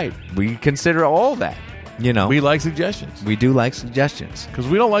 That's right. We consider all that. We like suggestions We do like suggestions. because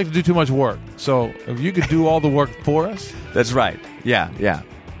we don't like to do too much work. So if you could do all the work for us, That's right. Yeah.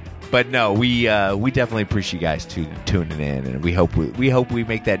 But no, we definitely appreciate you guys tuning in, and we hope we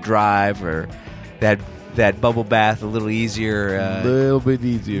make that drive or that bubble bath a little easier. A little bit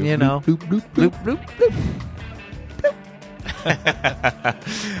easier. You know. Bloop, bloop, bloop, bloop. Bloop,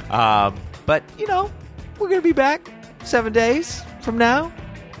 bloop. But, you know, we're going to be back 7 days from now,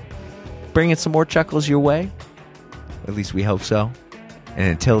 bringing some more chuckles your way. At least we hope so. And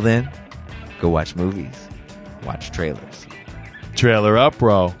until then, go watch movies. Watch trailers. Trailer up,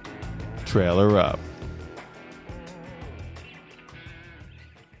 bro. Trailer up.